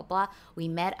wonderful. Like blah, blah. We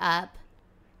met up.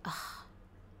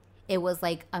 It was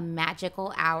like a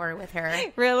magical hour with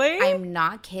her. Really? I'm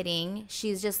not kidding.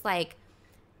 She's just like,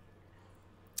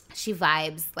 she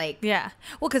vibes like. Yeah.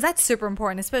 Well, because that's super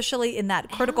important, especially in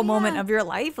that critical moment of your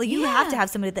life. Like you have to have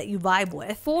somebody that you vibe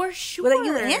with. For sure. That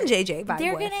you and JJ vibe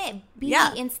They're with. going to be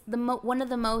in one of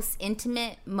the most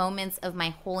intimate moments of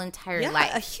my whole entire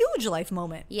life. A huge life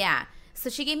moment. Yeah. So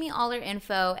she gave me all her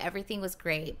info. Everything was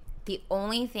great. The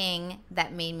only thing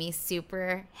that made me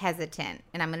super hesitant,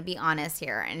 and I'm going to be honest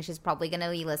here, and she's probably going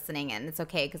to be listening, and it's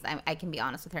okay because I can be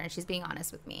honest with her, and she's being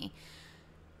honest with me,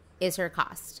 is her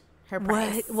cost, her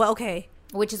price. What? Well, okay.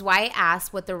 Which is why I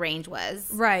asked what the range was.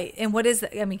 Right. And what is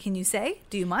I mean, can you say?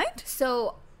 Do you mind?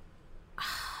 So,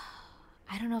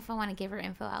 I don't know if I want to give her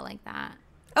info out like that.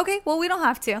 Okay. Well, we don't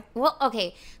have to. Well,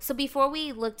 okay. So before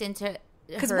we looked into...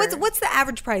 Because what's the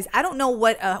average price? I don't know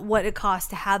what it costs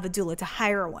to have a doula, to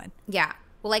hire one. Yeah.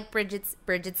 Well, like Bridget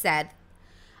said,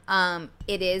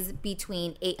 it is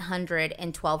between $800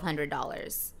 and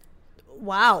 $1,200.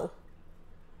 Wow.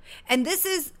 And this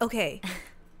is, okay.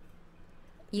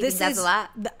 You think that's a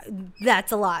lot?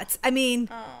 That's a lot. I mean...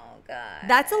 Oh, God.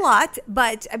 That's a lot,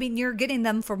 but, I mean, you're getting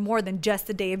them for more than just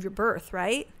the day of your birth,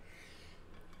 right?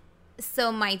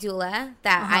 So my doula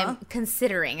that I'm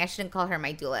considering, I shouldn't call her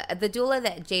my doula. The doula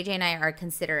that JJ and I are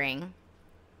considering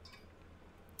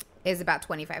is about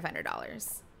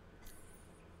 $2,500.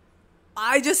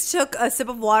 I just took a sip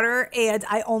of water and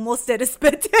I almost did a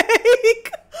spit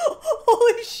take.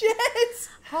 Holy shit.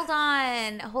 Hold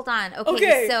on.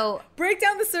 Okay. So break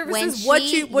down the services. What do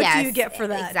you get for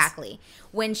that? Exactly.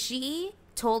 When she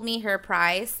told me her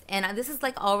price, and this is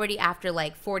like already after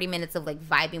like 40 minutes of like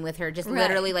vibing with her, just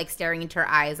literally like staring into her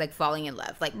eyes, like falling in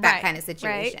love, like that kind of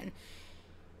situation.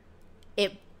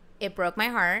 It broke my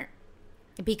heart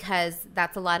because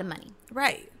that's a lot of money.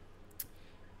 Right.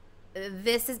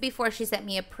 This is before she sent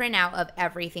me a printout of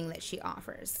everything that she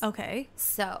offers. Okay.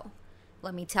 So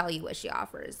let me tell you what she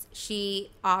offers. She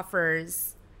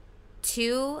offers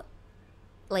 2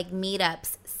 like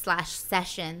meetups /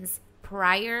 sessions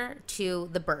prior to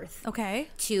the birth. Okay.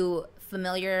 To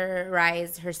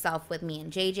familiarize herself with me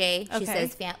and JJ. She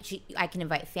says I can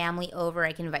invite family over.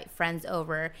 I can invite friends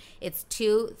over. It's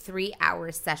 2-3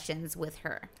 hour sessions with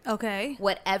her. Okay.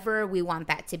 Whatever we want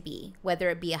that to be. Whether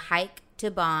it be a hike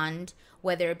to bond,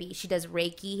 whether it be she does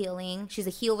Reiki healing. She's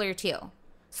a healer too.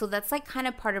 So that's like kind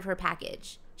of part of her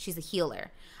package. She's a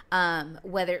healer.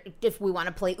 Whether if we want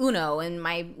to play Uno in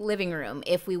my living room,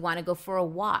 if we want to go for a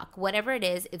walk, whatever it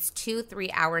is, it's 2-3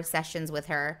 hour sessions with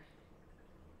her.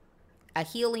 A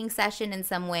healing session in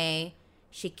some way.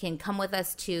 She can come with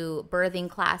us to birthing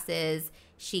classes.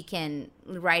 She can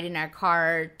ride in our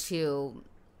car to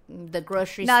the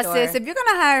grocery store. Now, sis, if you're going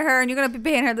to hire her and you're going to be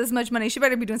paying her this much money, she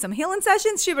better be doing some healing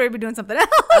sessions. She better be doing something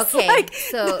else. Okay. Like,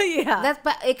 so yeah.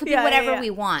 But it could be whatever we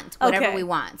want. Whatever we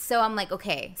want. So I'm like,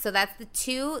 okay. So that's the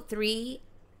 2-3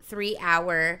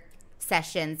 hour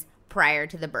sessions prior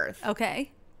to the birth.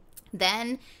 Okay.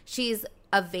 Then she's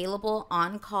available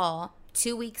on call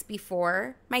 2 weeks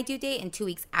before my due date and 2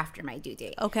 weeks after my due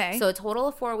date. Okay. So a total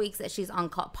of 4 weeks that she's on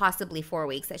call, possibly 4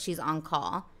 weeks that she's on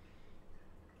call.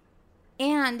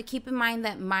 And keep in mind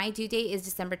that my due date is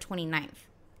December 29th.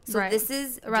 So this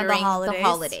is around during the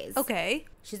holidays. Okay.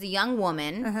 She's a young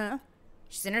woman. Uh-huh.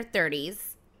 She's in her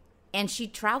 30s. And she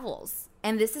travels.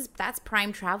 And that's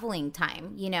prime traveling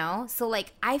time, you know? So,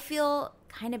 like, I feel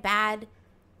kind of bad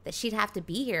that she'd have to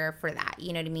be here for that.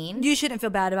 You know what I mean? You shouldn't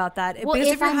feel bad about that. Well,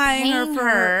 if you're hiring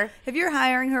her if you're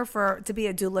hiring her to be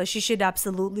a doula, she should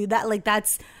absolutely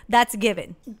that's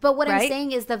given. But what I'm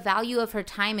saying is the value of her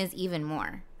time is even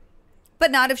more. But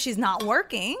not if she's not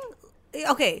working.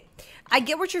 Okay, I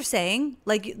get what you're saying.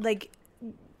 Like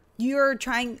you're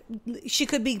trying. She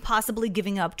could be possibly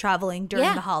giving up traveling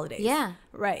during the holidays. Yeah.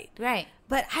 Right.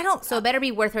 But I don't. So it better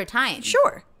be worth her time.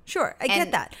 Sure. I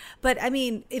get that. But I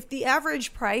mean, if the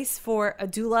average price for a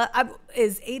doula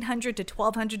is $800 to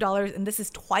 $1,200, and this is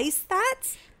twice that.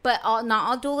 But not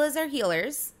all doulas are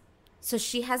healers, so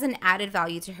she has an added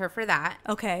value to her for that.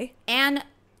 Okay. And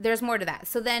there's more to that.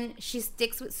 So then she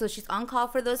sticks with, so she's on call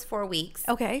for those 4 weeks.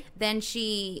 Okay. Then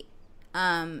she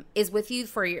is with you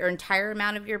for your entire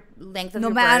amount of your length of no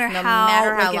your matter birth. No how,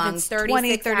 matter how like long. if it's 36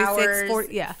 20, 36, hours,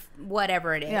 40, yeah.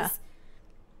 Whatever it is. Yeah.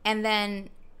 And then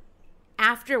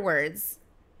afterwards,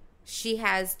 she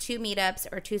has 2 meetups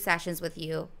or 2 sessions with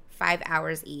you, 5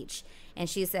 hours each. And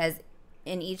she says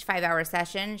in each 5-hour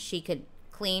session, she could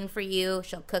clean for you,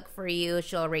 she'll cook for you,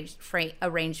 she'll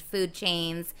arrange food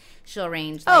chains, she'll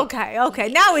arrange okay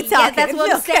now it's talking. That's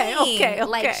what I'm saying. Okay.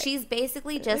 Like she's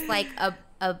basically just like a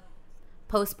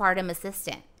postpartum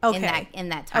assistant in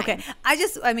that time. Okay.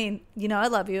 I mean, you know, I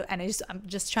love you, and I'm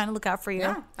just trying to look out for you.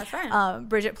 Yeah, that's fine.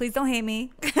 Bridget, please don't hate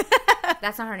me.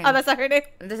 That's not her name. Oh, that's not her name?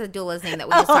 This is doula's name that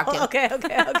we just talked to. Okay.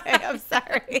 I'm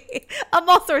sorry. I'm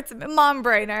all sorts of mom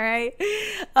brain, all right?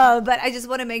 But I just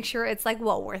want to make sure it's, like,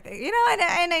 well worth it. You know,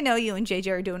 and I know you and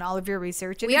JJ are doing all of your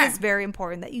research. And it is very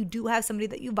important that you do have somebody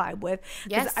that you vibe with.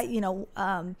 Yes.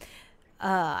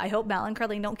 I hope Mal and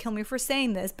Carlene don't kill me for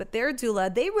saying this, but their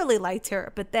doula, they really liked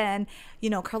her. But then,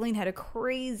 you know, Carlene had a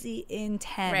crazy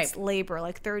intense labor,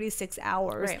 like 36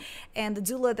 hours. Right. And the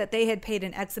doula that they had paid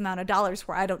an X amount of dollars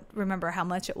for, I don't remember how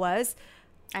much it was.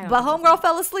 But homegirl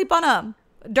fell asleep on them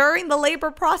during the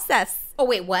labor process. Oh,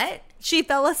 wait, what? She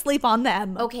fell asleep on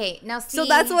them. Okay, now see. So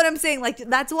that's what I'm saying. Like,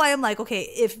 that's why I'm like, okay,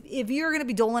 if you're going to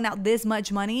be doling out this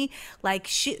much money, like,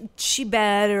 she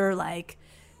better, like,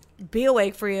 be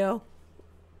awake for you.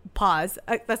 Pause.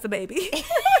 That's the baby.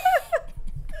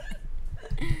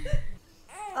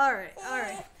 All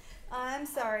right. I'm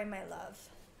sorry, my love.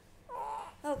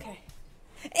 Okay.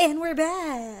 And we're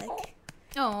back.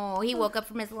 Oh, he woke up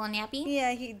from his little nappy?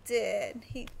 Yeah, he did.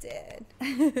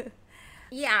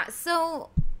 Yeah, so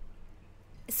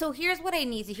here's what I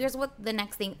need to, here's what the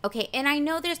next thing. Okay, and I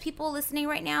know there's people listening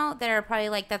right now that are probably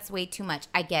like, that's way too much.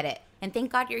 I get it. And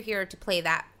thank God you're here to play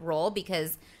that role,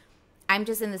 because I'm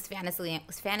just in this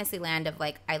fantasy land of,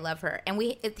 like, I love her. And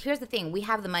here's the thing. We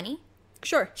have the money.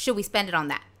 Sure. Should we spend it on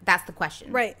that? That's the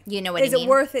question. Right. You know what I mean? Is it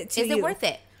worth it to you? Is it worth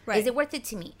it? Right. Is it worth it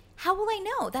to me? How will I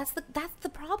know? That's the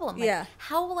problem. Like, yeah.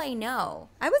 How will I know?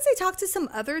 I would say talk to some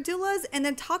other doulas, and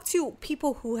then talk to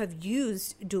people who have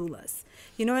used doulas.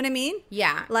 You know what I mean?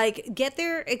 Yeah. Like, get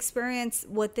their experience,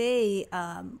 what they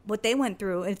went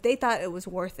through, if they thought it was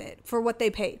worth it for what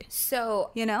they paid. So,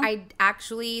 you know, I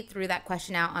actually threw that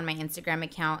question out on my Instagram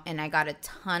account, and I got a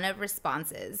ton of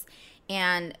responses.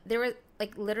 And there was,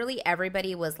 like, literally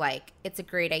everybody was like, it's a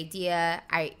great idea.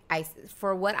 I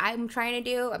for what I'm trying to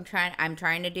do, I'm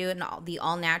trying to do the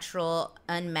all natural,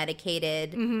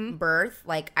 unmedicated birth.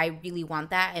 Like, I really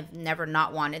want that. I've never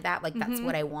not wanted that. Like, that's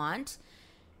what I want.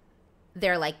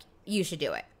 They're like, you should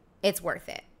do it. It's worth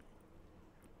it.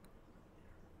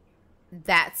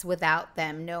 That's without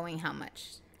them knowing how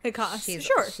much it costs.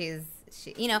 She's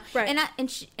she, you know, right.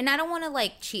 and I don't want to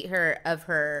like cheat her of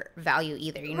her value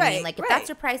either. You know what I mean? Like if that's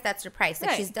her price, that's her price.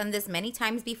 Like she's done this many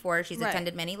times before. She's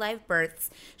attended many live births.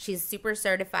 She's super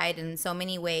certified in so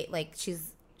many ways. Like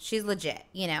she's legit,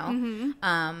 you know?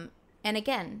 Mm-hmm. And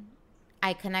again,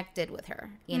 I connected with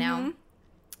her, you know?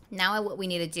 Now what we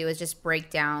need to do is just break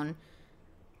down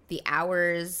the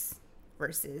hours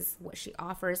versus what she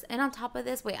offers. And on top of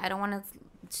this, I don't want to,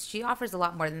 she offers a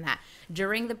lot more than that.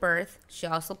 During the birth, she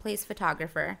also plays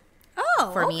photographer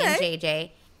for me and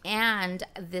JJ. And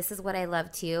this is what I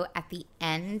love too. At the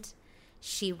end,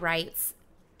 she writes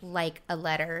like a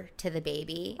letter to the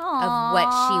baby of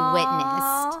what she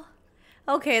witnessed.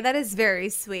 Okay, that is very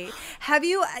sweet. Have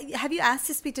you asked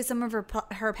to speak to some of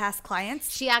her past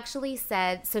clients? She actually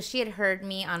said, so she had heard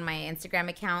me on my Instagram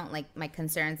account, like my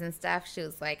concerns and stuff. She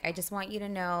was like, I just want you to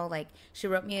know, like, she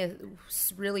wrote me a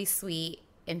really sweet,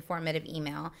 informative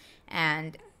email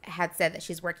and had said that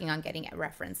she's working on getting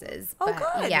references. Oh,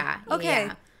 good. Yeah. Okay.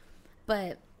 Yeah.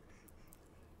 But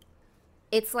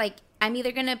it's like, I'm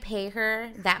either going to pay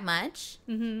her that much.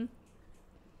 Mm-hmm.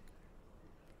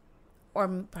 Or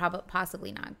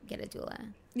possibly not get a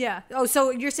doula. Yeah. Oh, so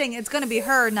you're saying it's going to be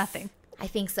her or nothing? I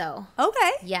think so.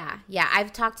 Okay. Yeah.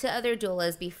 I've talked to other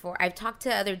doulas before. I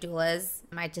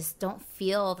just don't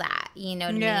feel that, you know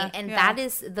what I mean? And that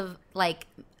is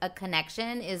a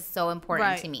connection is so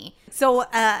important to me. So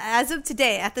as of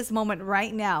today, at this moment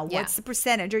right now, what's the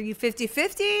percentage? Are you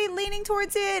 50-50 leaning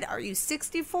towards it? Are you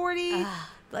 60-40?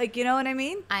 Like, you know what I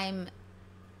mean? I'm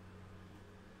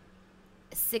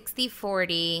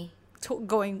 60-40.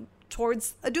 Going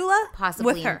towards a doula?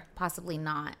 Possibly. With her? Possibly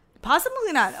not.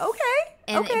 Possibly not. Okay.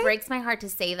 And it breaks my heart to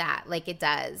say that. Like, it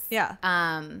does. Yeah.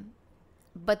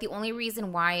 But the only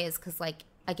reason why is because, like,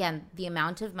 again, the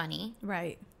amount of money.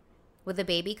 Right. With the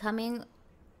baby coming,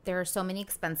 there are so many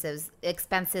expenses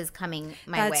coming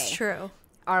my way. That's true.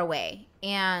 Our way.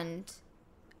 And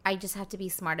I just have to be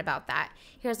smart about that.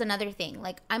 Here's another thing.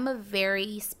 Like, I'm a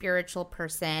very spiritual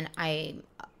person. I'm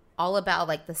all about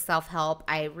like the self-help.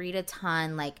 I read a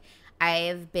ton. Like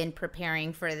I've been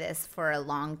preparing for this for a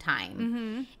long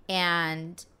time.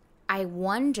 And I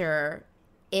wonder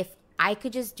if I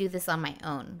could just do this on my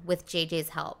own with JJ's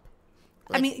help.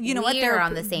 Like, I mean, you know what? They're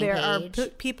on the same page. There are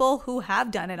people who have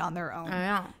done it on their own.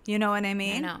 I know. You know what I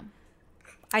mean? I know.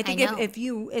 I think if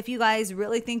you guys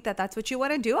really think that that's what you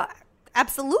want to do,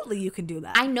 absolutely you can do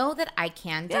that. I know that I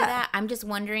can do that. I'm just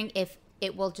wondering if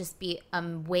it will just be a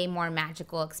way more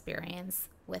magical experience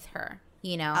with her,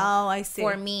 you know? Oh, I see.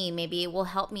 For me, maybe it will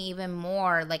help me even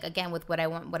more, like, again, with what I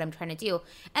want, what I'm trying to do.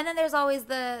 And then there's always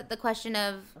the question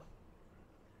of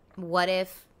what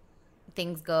if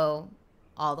things go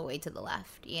all the way to the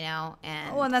left, you know?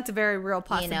 And that's a very real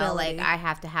possibility. You know, like I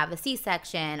have to have a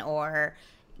C-section or,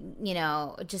 you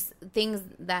know, just things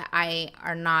that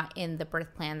are not in the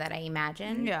birth plan that I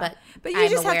imagine. Yeah. But you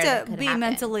just have to be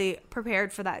mentally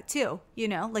prepared for that too. You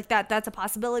know, like that's a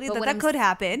possibility that could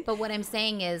happen. But what I'm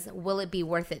saying is, will it be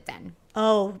worth it then?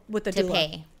 Oh, with the doula. To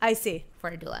pay. I see. For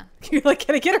a doula. You're like,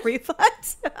 can I get a refund?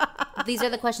 These are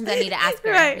the questions I need to ask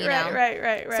her.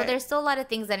 Right. So there's still a lot of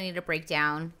things that I need to break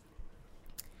down.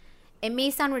 It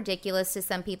may sound ridiculous to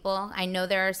some people. I know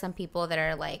there are some people that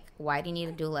are like, why do you need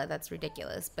a doula? That's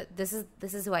ridiculous. But this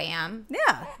is who I am.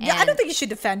 Yeah. I don't think you should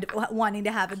defend wanting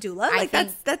to have a doula. Like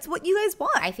that's what you guys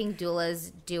want. I think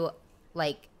doulas do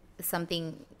like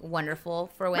something wonderful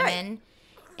for women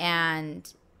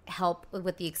and help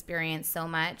with the experience so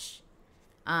much.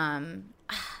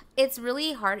 It's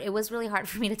really hard. It was really hard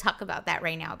for me to talk about that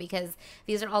right now because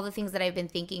these are all the things that I've been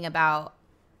thinking about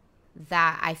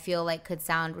that I feel like could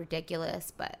sound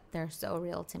ridiculous, but they're so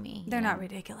real to me. They're not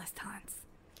ridiculous, Tons.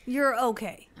 You're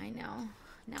okay. I know.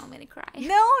 Now I'm going to cry.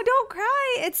 No, don't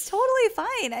cry. It's totally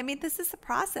fine. I mean, this is the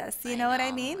process. You know what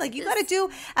I mean? Like, you got to do,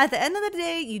 at the end of the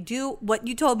day, you do what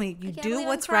you told me. You do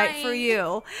what's right for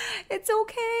you. It's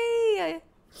okay.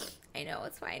 I know,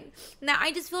 it's fine. Now,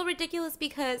 I just feel ridiculous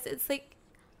because it's like,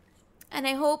 and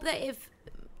I hope that if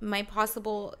my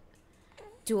possible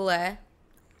doula,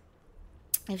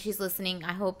 if she's listening,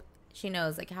 I hope she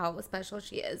knows like how special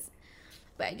she is.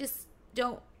 But I just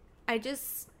don't, oh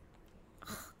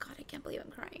God, I can't believe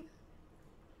I'm crying.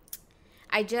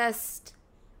 It's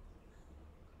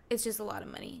just a lot of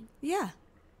money. Yeah,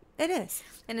 it is.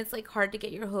 And it's like hard to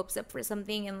get your hopes up for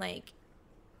something and like,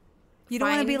 you don't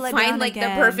want to be let find down like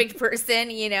again. The perfect person,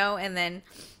 you know, and then,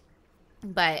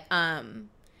 but,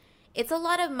 it's a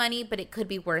lot of money, but it could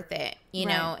be worth it, you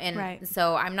know? And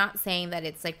so I'm not saying that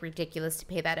it's like ridiculous to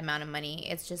pay that amount of money.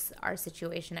 It's just our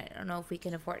situation. I don't know if we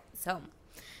can afford it. So,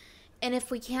 and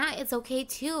if we can't, it's okay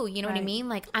too. You know what I mean?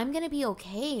 Like, I'm going to be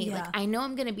okay. Yeah. Like, I know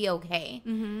I'm going to be okay.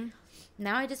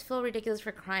 Now I just feel ridiculous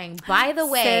for crying. By the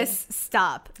way. Sis,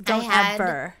 stop. Don't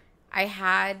ever. I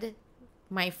had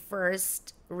my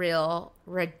first real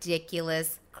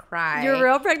ridiculous cry. Your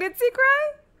real pregnancy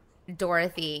cry?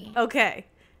 Dorothy. Okay.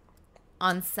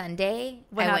 On Sunday,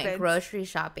 I went grocery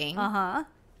shopping. Uh-huh.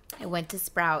 I went to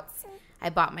Sprouts.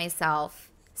 I bought myself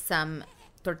some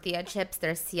tortilla chips.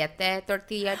 They're siete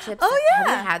tortilla chips. Oh, yeah. Have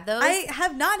you had those? I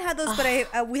have not had those,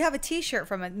 but we have a T-shirt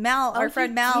from it. Mal, our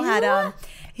friend Mal had,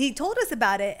 he told us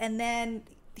about it, and then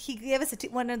he gave us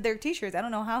one of their T-shirts. I don't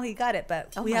know how he got it,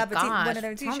 but we have one of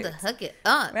their T-shirts. Tell him to hook it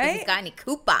up. Right? If he's got any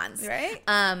coupons. Right?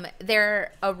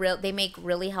 They make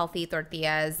really healthy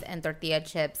tortillas and tortilla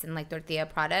chips and like tortilla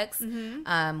products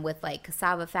with like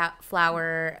cassava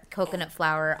flour, coconut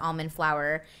flour, almond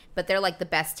flour. But they're like the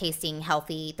best tasting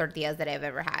healthy tortillas that I've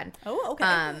ever had. Oh,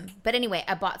 okay. But anyway,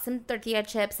 I bought some tortilla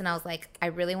chips and I was like, I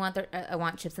really want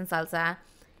chips and salsa.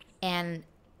 And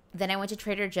then I went to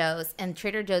Trader Joe's, and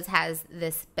Trader Joe's has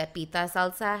this pepita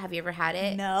salsa. Have you ever had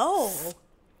it? No.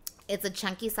 It's a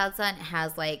chunky salsa, and it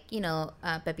has like,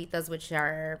 pepitas, which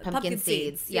are pumpkin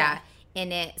seeds. Yeah.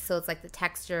 In it. So it's like the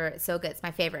texture. It's so good. It's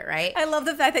my favorite, right? I love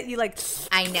the fact that you like.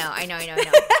 I know.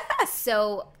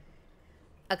 So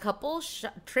a couple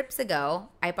trips ago,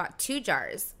 I bought 2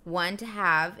 jars. One to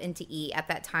have and to eat at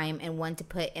that time, and one to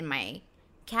put in my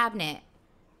cabinet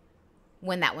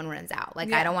when that one runs out.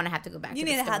 Like, I don't want to have to go back to the store.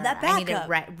 You need to have that backup.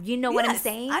 What I'm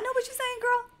saying? I know what you're saying,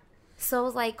 girl. So I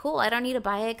was like, cool, I don't need to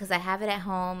buy it because I have it at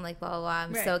home. Like, blah, blah, blah.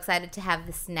 I'm so excited to have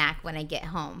the snack when I get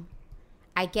home.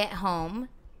 I get home.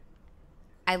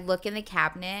 I look in the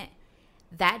cabinet.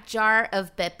 That jar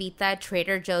of Pepita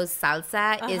Trader Joe's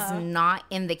salsa is not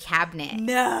in the cabinet.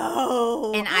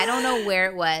 No. And I don't know where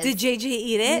it was. Did JJ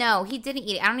eat it? No, he didn't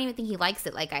eat it. I don't even think he likes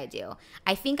it like I do.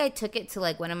 I think I took it to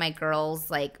like one of my girls'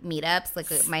 like meetups, like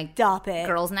my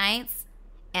girls' nights.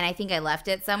 And I think I left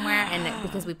it somewhere and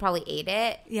because we probably ate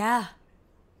it. Yeah.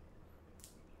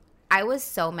 I was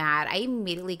so mad. I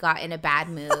immediately got in a bad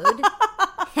mood.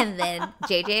 And then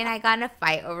JJ and I got in a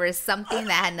fight over something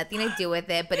that had nothing to do with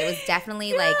it, but it was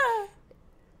definitely like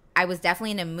I was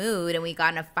definitely in a mood, and we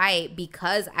got in a fight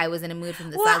because I was in a mood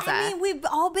from the salsa. I mean, we've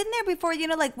all been there before,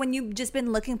 like when you've just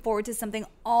been looking forward to something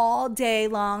all day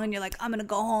long, and you're like, I'm going to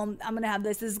go home, I'm going to have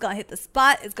this is going to hit the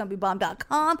spot, it's going to be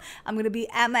bomb.com, I'm going to be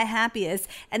at my happiest.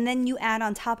 And then you add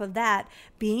on top of that,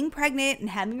 being pregnant and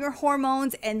having your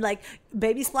hormones, and like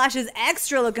Baby Splash is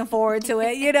extra looking forward to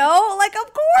it, Like,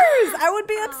 of course, I would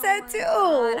be upset too.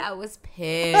 God, I was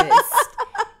pissed.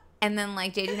 And then,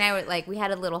 like, JJ and I were, like, we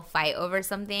had a little fight over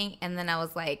something. And then I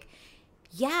was like,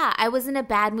 yeah, I was in a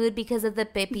bad mood because of the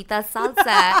pepita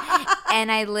salsa.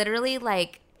 And I literally,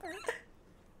 like,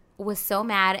 was so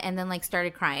mad and then, like,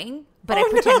 started crying. But I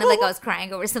pretended like I was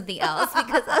crying over something else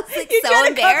because I was, like, so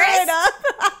embarrassed.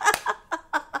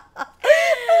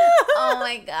 Oh,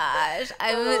 my gosh.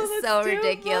 I was so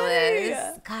ridiculous.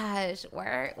 Funny. Gosh.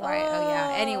 Why? Oh,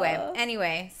 yeah.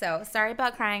 Anyway. So, sorry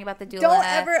about crying about the doula. Don't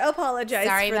ever apologize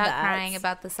Sorry for about that. crying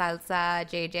about the salsa,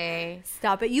 JJ.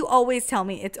 Stop it. You always tell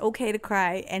me it's okay to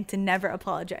cry and to never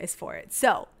apologize for it.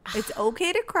 So, it's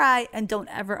okay to cry and don't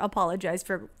ever apologize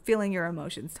for feeling your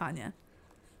emotions, Tonya.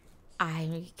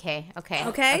 Okay.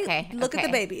 Look at the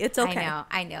baby. It's okay.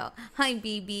 I know. Hi,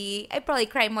 baby. I probably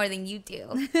cry more than you do.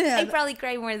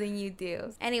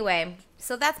 Anyway,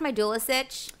 so that's my doula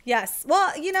sitch. Yes.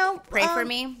 Well, pray for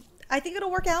me. I think it'll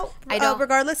work out. I don't.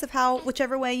 Regardless of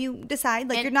whichever way you decide.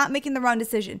 Like, you're not making the wrong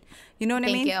decision. You know what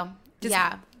I mean? Thank you.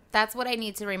 Yeah. That's what I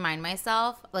need to remind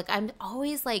myself. Like, I'm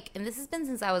always like, and this has been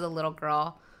since I was a little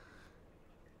girl.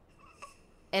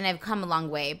 And I've come a long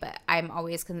way, but I'm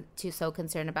always so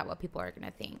concerned about what people are going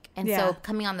to think. And so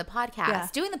coming on the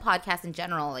podcast, doing the podcast in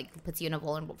general, like, puts you in a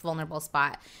vulnerable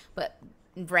spot. But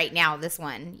right now, this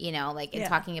one, in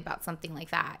talking about something like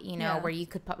that, where you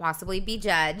could possibly be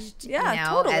judged,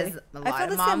 totally. as a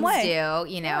lot of moms do,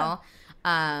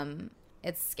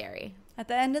 it's scary. At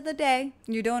the end of the day,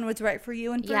 you're doing what's right for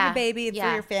you and for your baby and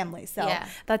for your family. So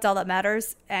that's all that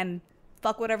matters. And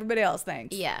fuck what everybody else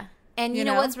thinks. Yeah. And you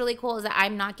know what's really cool is that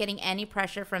I'm not getting any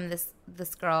pressure from this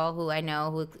girl who I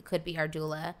know who could be our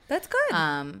doula. That's good.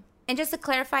 And just to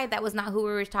clarify, that was not who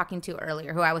I was talking to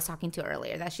earlier,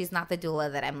 that she's not the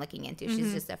doula that I'm looking into. Mm-hmm.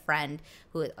 She's just a friend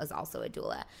who is also a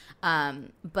doula.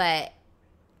 But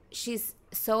she's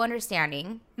so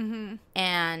understanding,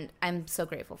 and I'm so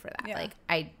grateful for that. Yeah. Like,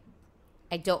 I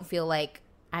don't feel like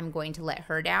I'm going to let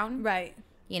her down. Right.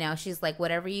 She's like,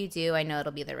 whatever you do, I know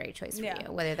it'll be the right choice for you,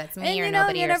 whether that's me or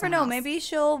nobody. You never know. Else. Maybe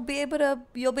you'll be able to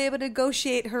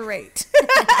negotiate her rate.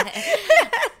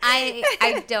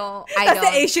 I don't. That's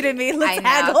the Asian in me. Let's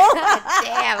haggle.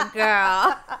 Damn,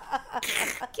 girl.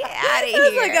 Get out of here.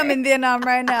 It's like I'm in Vietnam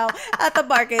right now at the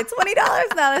market. $20?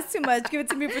 No, that's too much. Give it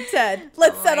to me for 10.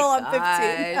 Let's settle on 15.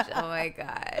 Oh my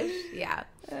gosh. Yeah.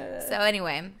 So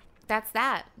anyway, that's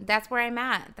that. That's where I'm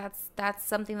at. That's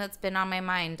something that's been on my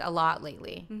mind a lot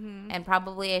lately. Mm-hmm. And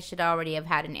probably I should already have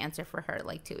had an answer for her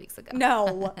like 2 weeks ago.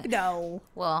 No.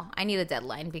 Well, I need a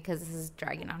deadline because this is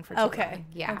dragging on for too long.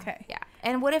 Yeah. Okay. Yeah.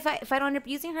 And what if I don't end up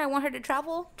using her? I want her to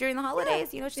travel during the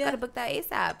holidays. Yeah. She's got to book that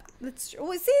ASAP. That's true.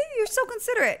 Well, see, you're so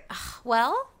considerate.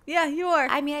 Well. Yeah, you are.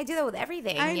 I mean, I do that with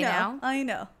everything, I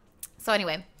know. So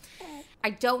anyway, I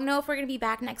don't know if we're going to be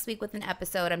back next week with an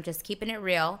episode. I'm just keeping it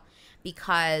real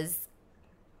because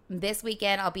this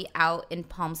weekend I'll be out in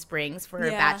Palm Springs for a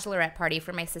bachelorette party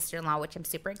for my sister-in-law, which I'm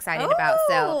super excited about.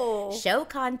 So show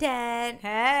content.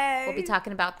 Hey. We'll be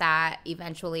talking about that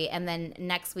eventually. And then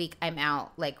next week I'm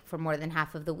out like for more than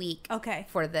half of the week. Okay.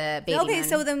 For the baby. Okay,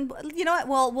 so then you know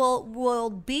what? Well, we'll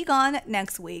be gone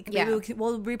next week. Maybe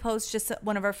we'll repost just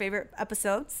one of our favorite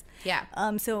episodes. Yeah.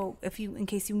 So in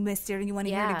case you missed it and you want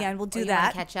to hear it again, we'll do that. You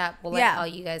want to catch up. We'll let all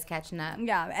you guys catching up.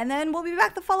 Yeah. And then we'll be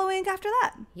back the following week after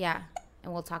that. Yeah.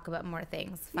 And we'll talk about more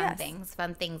things,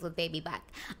 fun things with baby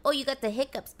back. Oh, you got the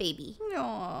hiccups, baby.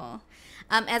 Aww.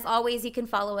 As always, you can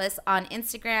follow us on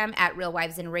Instagram at Real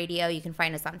Wives in Radio. You can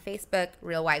find us on Facebook,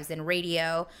 Real Wives in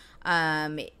Radio.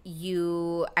 I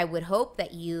would hope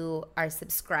that you are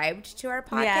subscribed to our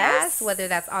podcast, whether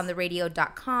that's on the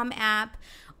radio.com app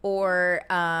or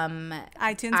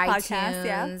iTunes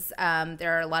podcast.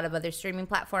 There are a lot of other streaming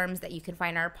platforms that you can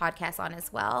find our podcast on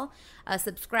as well.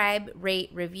 Subscribe,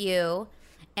 rate, review.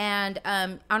 And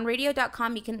on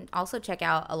radio.com, you can also check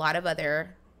out a lot of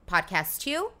other podcasts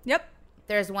too. Yep.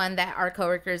 There's one that our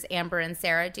coworkers Amber and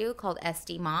Sarah do called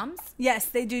SD Moms. Yes,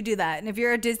 they do that. And if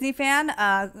you're a Disney fan,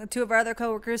 two of our other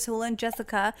coworkers, Hula and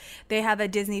Jessica, they have a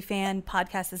Disney fan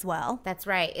podcast as well. That's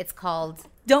right. It's called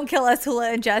Don't Kill Us,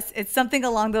 Hula and Jess. It's something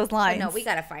along those lines. Oh, no, we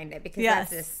got to find it because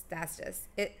that's just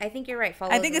it. I think you're right.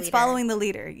 I think it's following the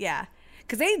leader. Yeah.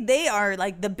 Because they are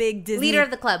like the big Disney. Leader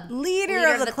of the club.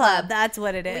 Leader of the club. That's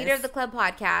what it is. Leader of the Club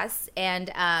podcast.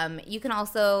 And you can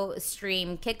also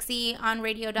stream Kixie on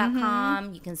radio.com.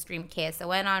 Mm-hmm. You can stream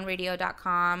KSON on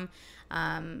radio.com.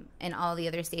 And all the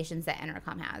other stations that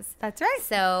Entercom has. That's right.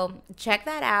 So check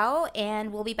that out.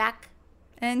 And we'll be back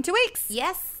in 2 weeks.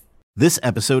 Yes. This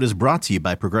episode is brought to you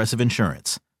by Progressive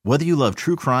Insurance. Whether you love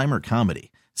true crime or comedy,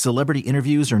 celebrity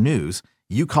interviews or news,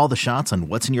 you call the shots on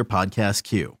what's in your podcast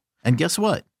queue. And guess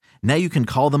what? Now you can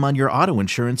call them on your auto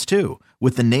insurance too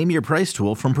with the Name Your Price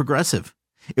tool from Progressive.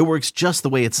 It works just the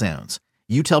way it sounds.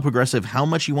 You tell Progressive how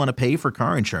much you want to pay for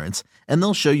car insurance, and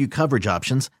they'll show you coverage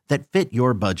options that fit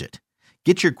your budget.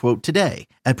 Get your quote today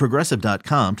at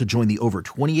Progressive.com to join the over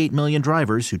 28 million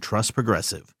drivers who trust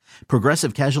Progressive.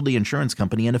 Progressive Casualty Insurance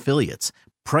Company and Affiliates.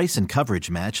 Price and coverage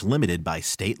match limited by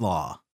state law.